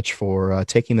very much for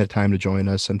taking the time to join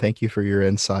us, and thank you for your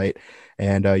insight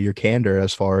and your candor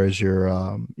as far as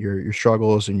your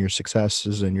struggles and your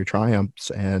successes and your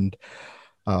triumphs. And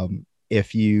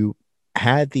if you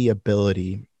had the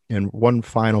ability, and one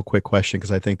final quick question,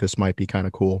 because I think this might be kind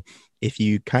of cool, if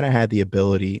you kind of had the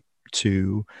ability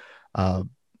to uh,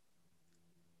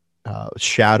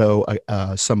 shadow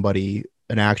somebody,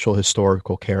 an actual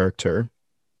historical character,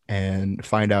 and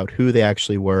find out who they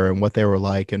actually were and what they were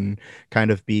like, and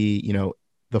kind of be,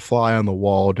 the fly on the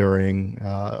wall during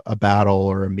a battle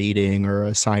or a meeting or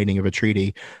a signing of a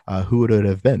treaty, who would it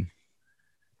have been?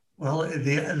 Well,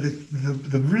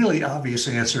 the really obvious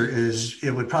answer is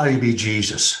it would probably be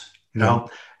Jesus, Yeah.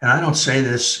 And I don't say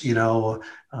this, for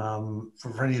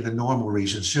any of the normal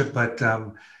reasons, but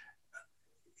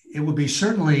it would be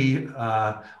certainly,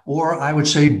 or I would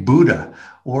say Buddha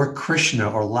or Krishna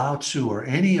or Lao Tzu or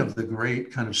any of the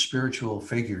great kind of spiritual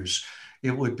figures.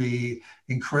 It would be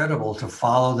incredible to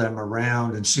follow them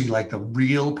around and see like the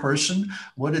real person.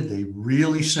 What did they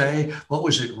really say? What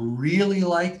was it really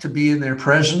like to be in their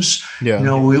presence? Yeah.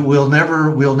 We'll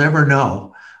never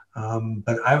know.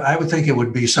 But I would think it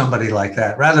would be somebody like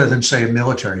that rather than say a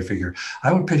military figure.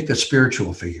 I would pick a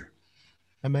spiritual figure.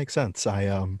 That makes sense.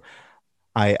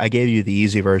 I gave you the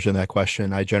easy version of that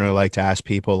question. I generally like to ask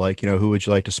people, like, who would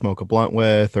you like to smoke a blunt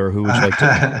with, or who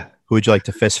would you like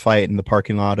to fist fight in the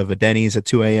parking lot of a Denny's at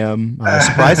 2 a.m.?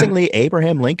 Surprisingly,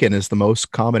 Abraham Lincoln is the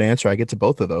most common answer I get to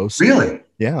both of those. Really?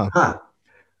 Yeah. Huh.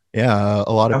 Yeah.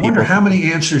 A lot I of wonder people, how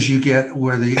many answers you get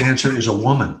where the answer is a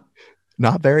woman.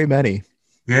 not very many.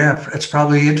 Yeah, it's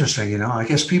probably interesting. I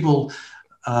guess people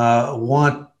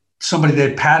want somebody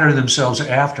they pattern themselves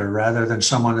after rather than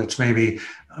someone that's maybe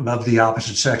of the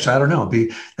opposite sex. I don't know.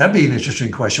 That'd be an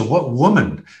interesting question. What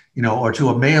woman, or to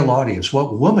a male audience,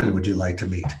 what woman would you like to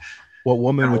meet What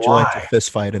woman and would you like to why? fist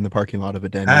fight in the parking lot of a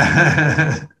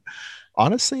Denny's?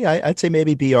 Honestly, I'd say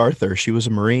maybe B. Arthur. She was a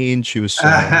Marine. She was,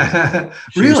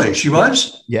 Really? She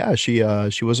was? yeah, she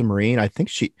was a Marine. I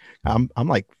think I'm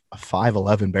like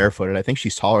 5'11" barefooted. I think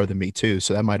she's taller than me too,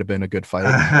 so that might have been a good fight.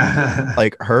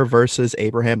 Like her versus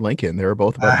Abraham Lincoln. They were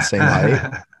both about the same height.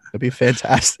 That'd be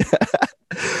fantastic.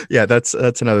 Yeah, that's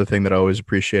another thing that I always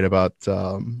appreciate about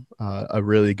a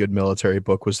really good military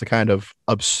book was the kind of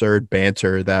absurd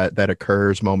banter that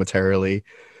occurs momentarily,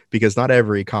 because not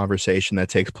every conversation that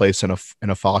takes place in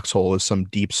a foxhole is some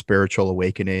deep spiritual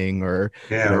awakening, or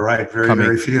Yeah, you know right. Very, coming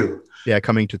very few. yeah,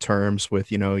 coming to terms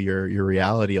with your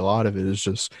reality. A lot of it is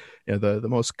just the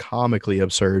most comically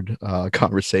absurd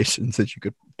conversations that you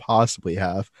could possibly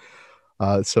have.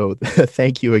 So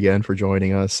thank you again for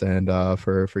joining us, and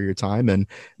for your time, and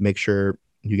make sure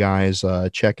you guys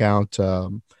check out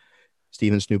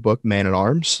Stephen's new book, Man at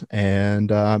Arms, and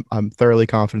I'm thoroughly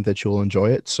confident that you'll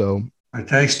enjoy it. So All right,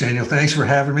 thanks, Daniel. Thanks for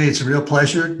having me. It's a real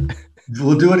pleasure.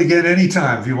 We'll do it again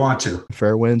anytime if you want to.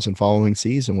 fair winds and following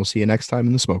seas, and we'll see you next time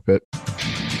in the smoke pit.